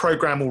you're in a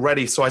program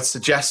already. So I'd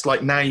suggest,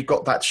 like, now you've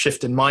got that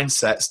shift in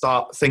mindset,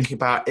 start thinking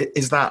about,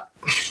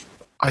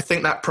 I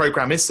think that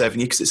program is serving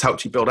you because it's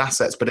helped you build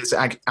assets, but it's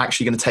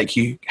actually going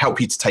to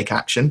help you to take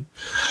action.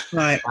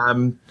 Right.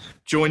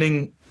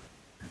 Joining,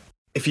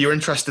 if you're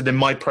interested in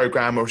my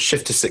program or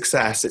Shift to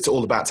Success, it's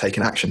all about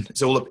taking action.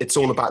 It's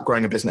all about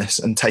growing a business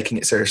and taking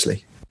it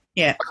seriously.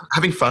 Yeah.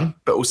 Having fun,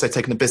 but also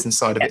taking the business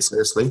side of it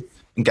seriously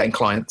and getting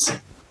clients.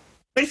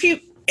 But if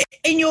you,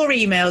 in your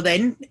email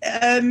then,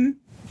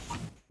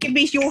 give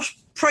me your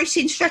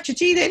pricing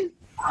strategy then.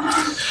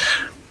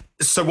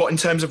 So what, in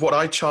terms of what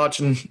I charge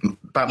and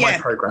about my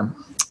program.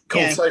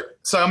 Cool. Yeah.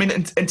 So I mean,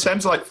 in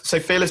terms of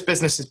Fearless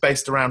Business is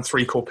based around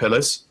 3 core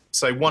pillars.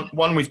 So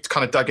one we've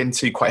kind of dug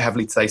into quite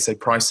heavily today, so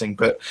pricing.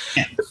 But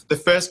the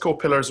first core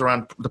pillar is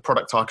around the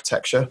product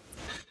architecture.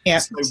 Yeah.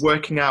 So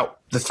working out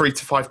the 3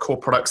 to 5 core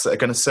products that are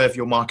going to serve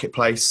your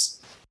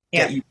marketplace,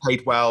 get you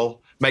paid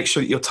well, make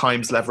sure that your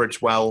time's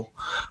leveraged well,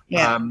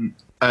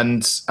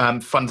 and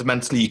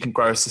fundamentally you can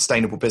grow a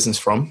sustainable business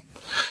from.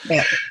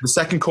 Yeah. The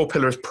second core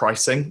pillar is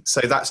pricing.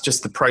 So that's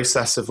just the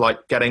process of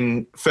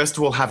creating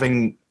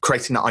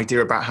that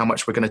idea about how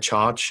much we're going to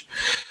charge,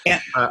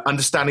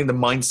 understanding the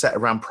mindset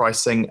around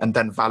pricing, and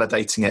then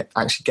validating it,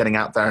 actually getting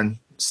out there and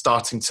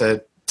starting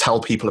to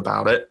tell people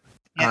about it.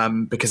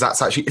 Because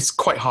it's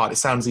quite hard. It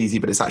sounds easy,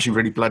 but it's actually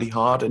really bloody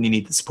hard, and you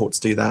need the support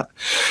to do that.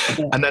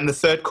 And then the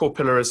third core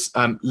pillar is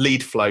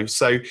lead flow.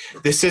 So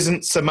this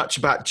isn't so much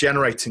about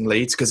generating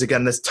leads, because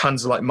again, there's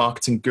tons of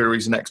marketing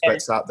gurus and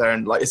experts out there,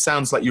 and it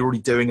sounds like you're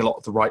already doing a lot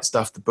of the right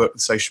stuff, the book, the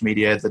social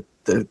media,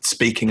 the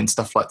speaking and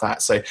stuff like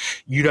that. So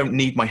you don't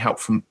need my help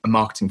from a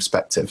marketing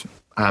perspective.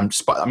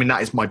 That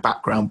is my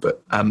background,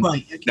 but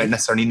you don't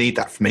necessarily need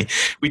that from me.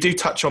 We do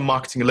touch on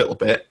marketing a little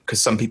bit because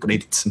some people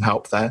needed some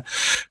help there.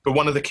 But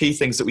one of the key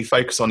things that we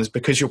focus on is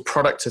because your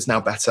product is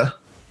now better.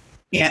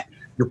 Yeah.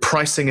 Your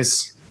pricing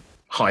is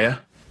higher.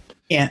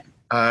 Yeah.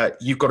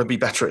 You've got to be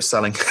better at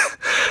selling.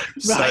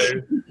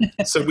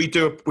 So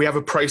we have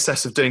a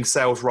process of doing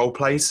sales role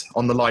plays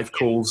on the live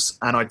calls,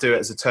 and I do it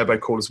as a turbo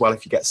call as well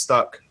if you get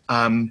stuck,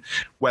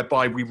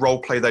 whereby we role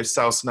play those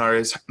sales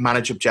scenarios,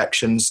 manage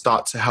objections,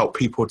 start to help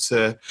people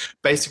to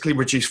basically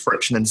reduce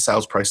friction in the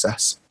sales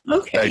process.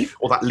 Okay. So,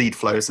 or that lead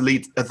flow. As a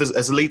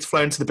lead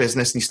flow into the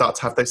business and you start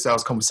to have those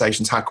sales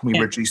conversations, how can we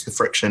reduce the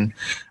friction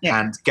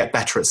and get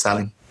better at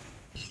selling?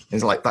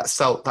 It's like that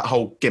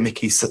whole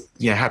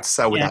gimmicky, how to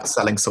sell without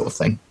selling sort of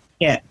thing.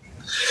 Yeah.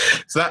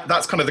 So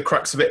that's kind of the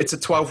crux of it. It's a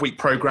 12-week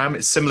program.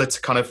 It's similar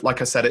to kind of,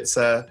 like I said,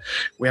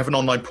 we have an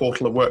online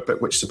portal, a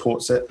workbook which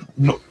supports it.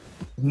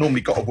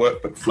 Normally got a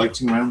workbook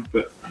floating around,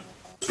 but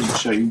I'll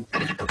show you.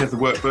 Here's the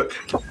workbook.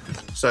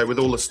 So with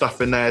all the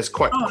stuff in there, it's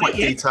quite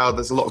detailed.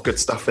 There's a lot of good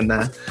stuff in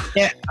there.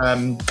 Yeah.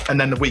 And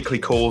then the weekly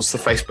calls, the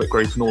Facebook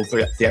group, and all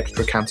the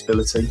extra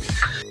accountability.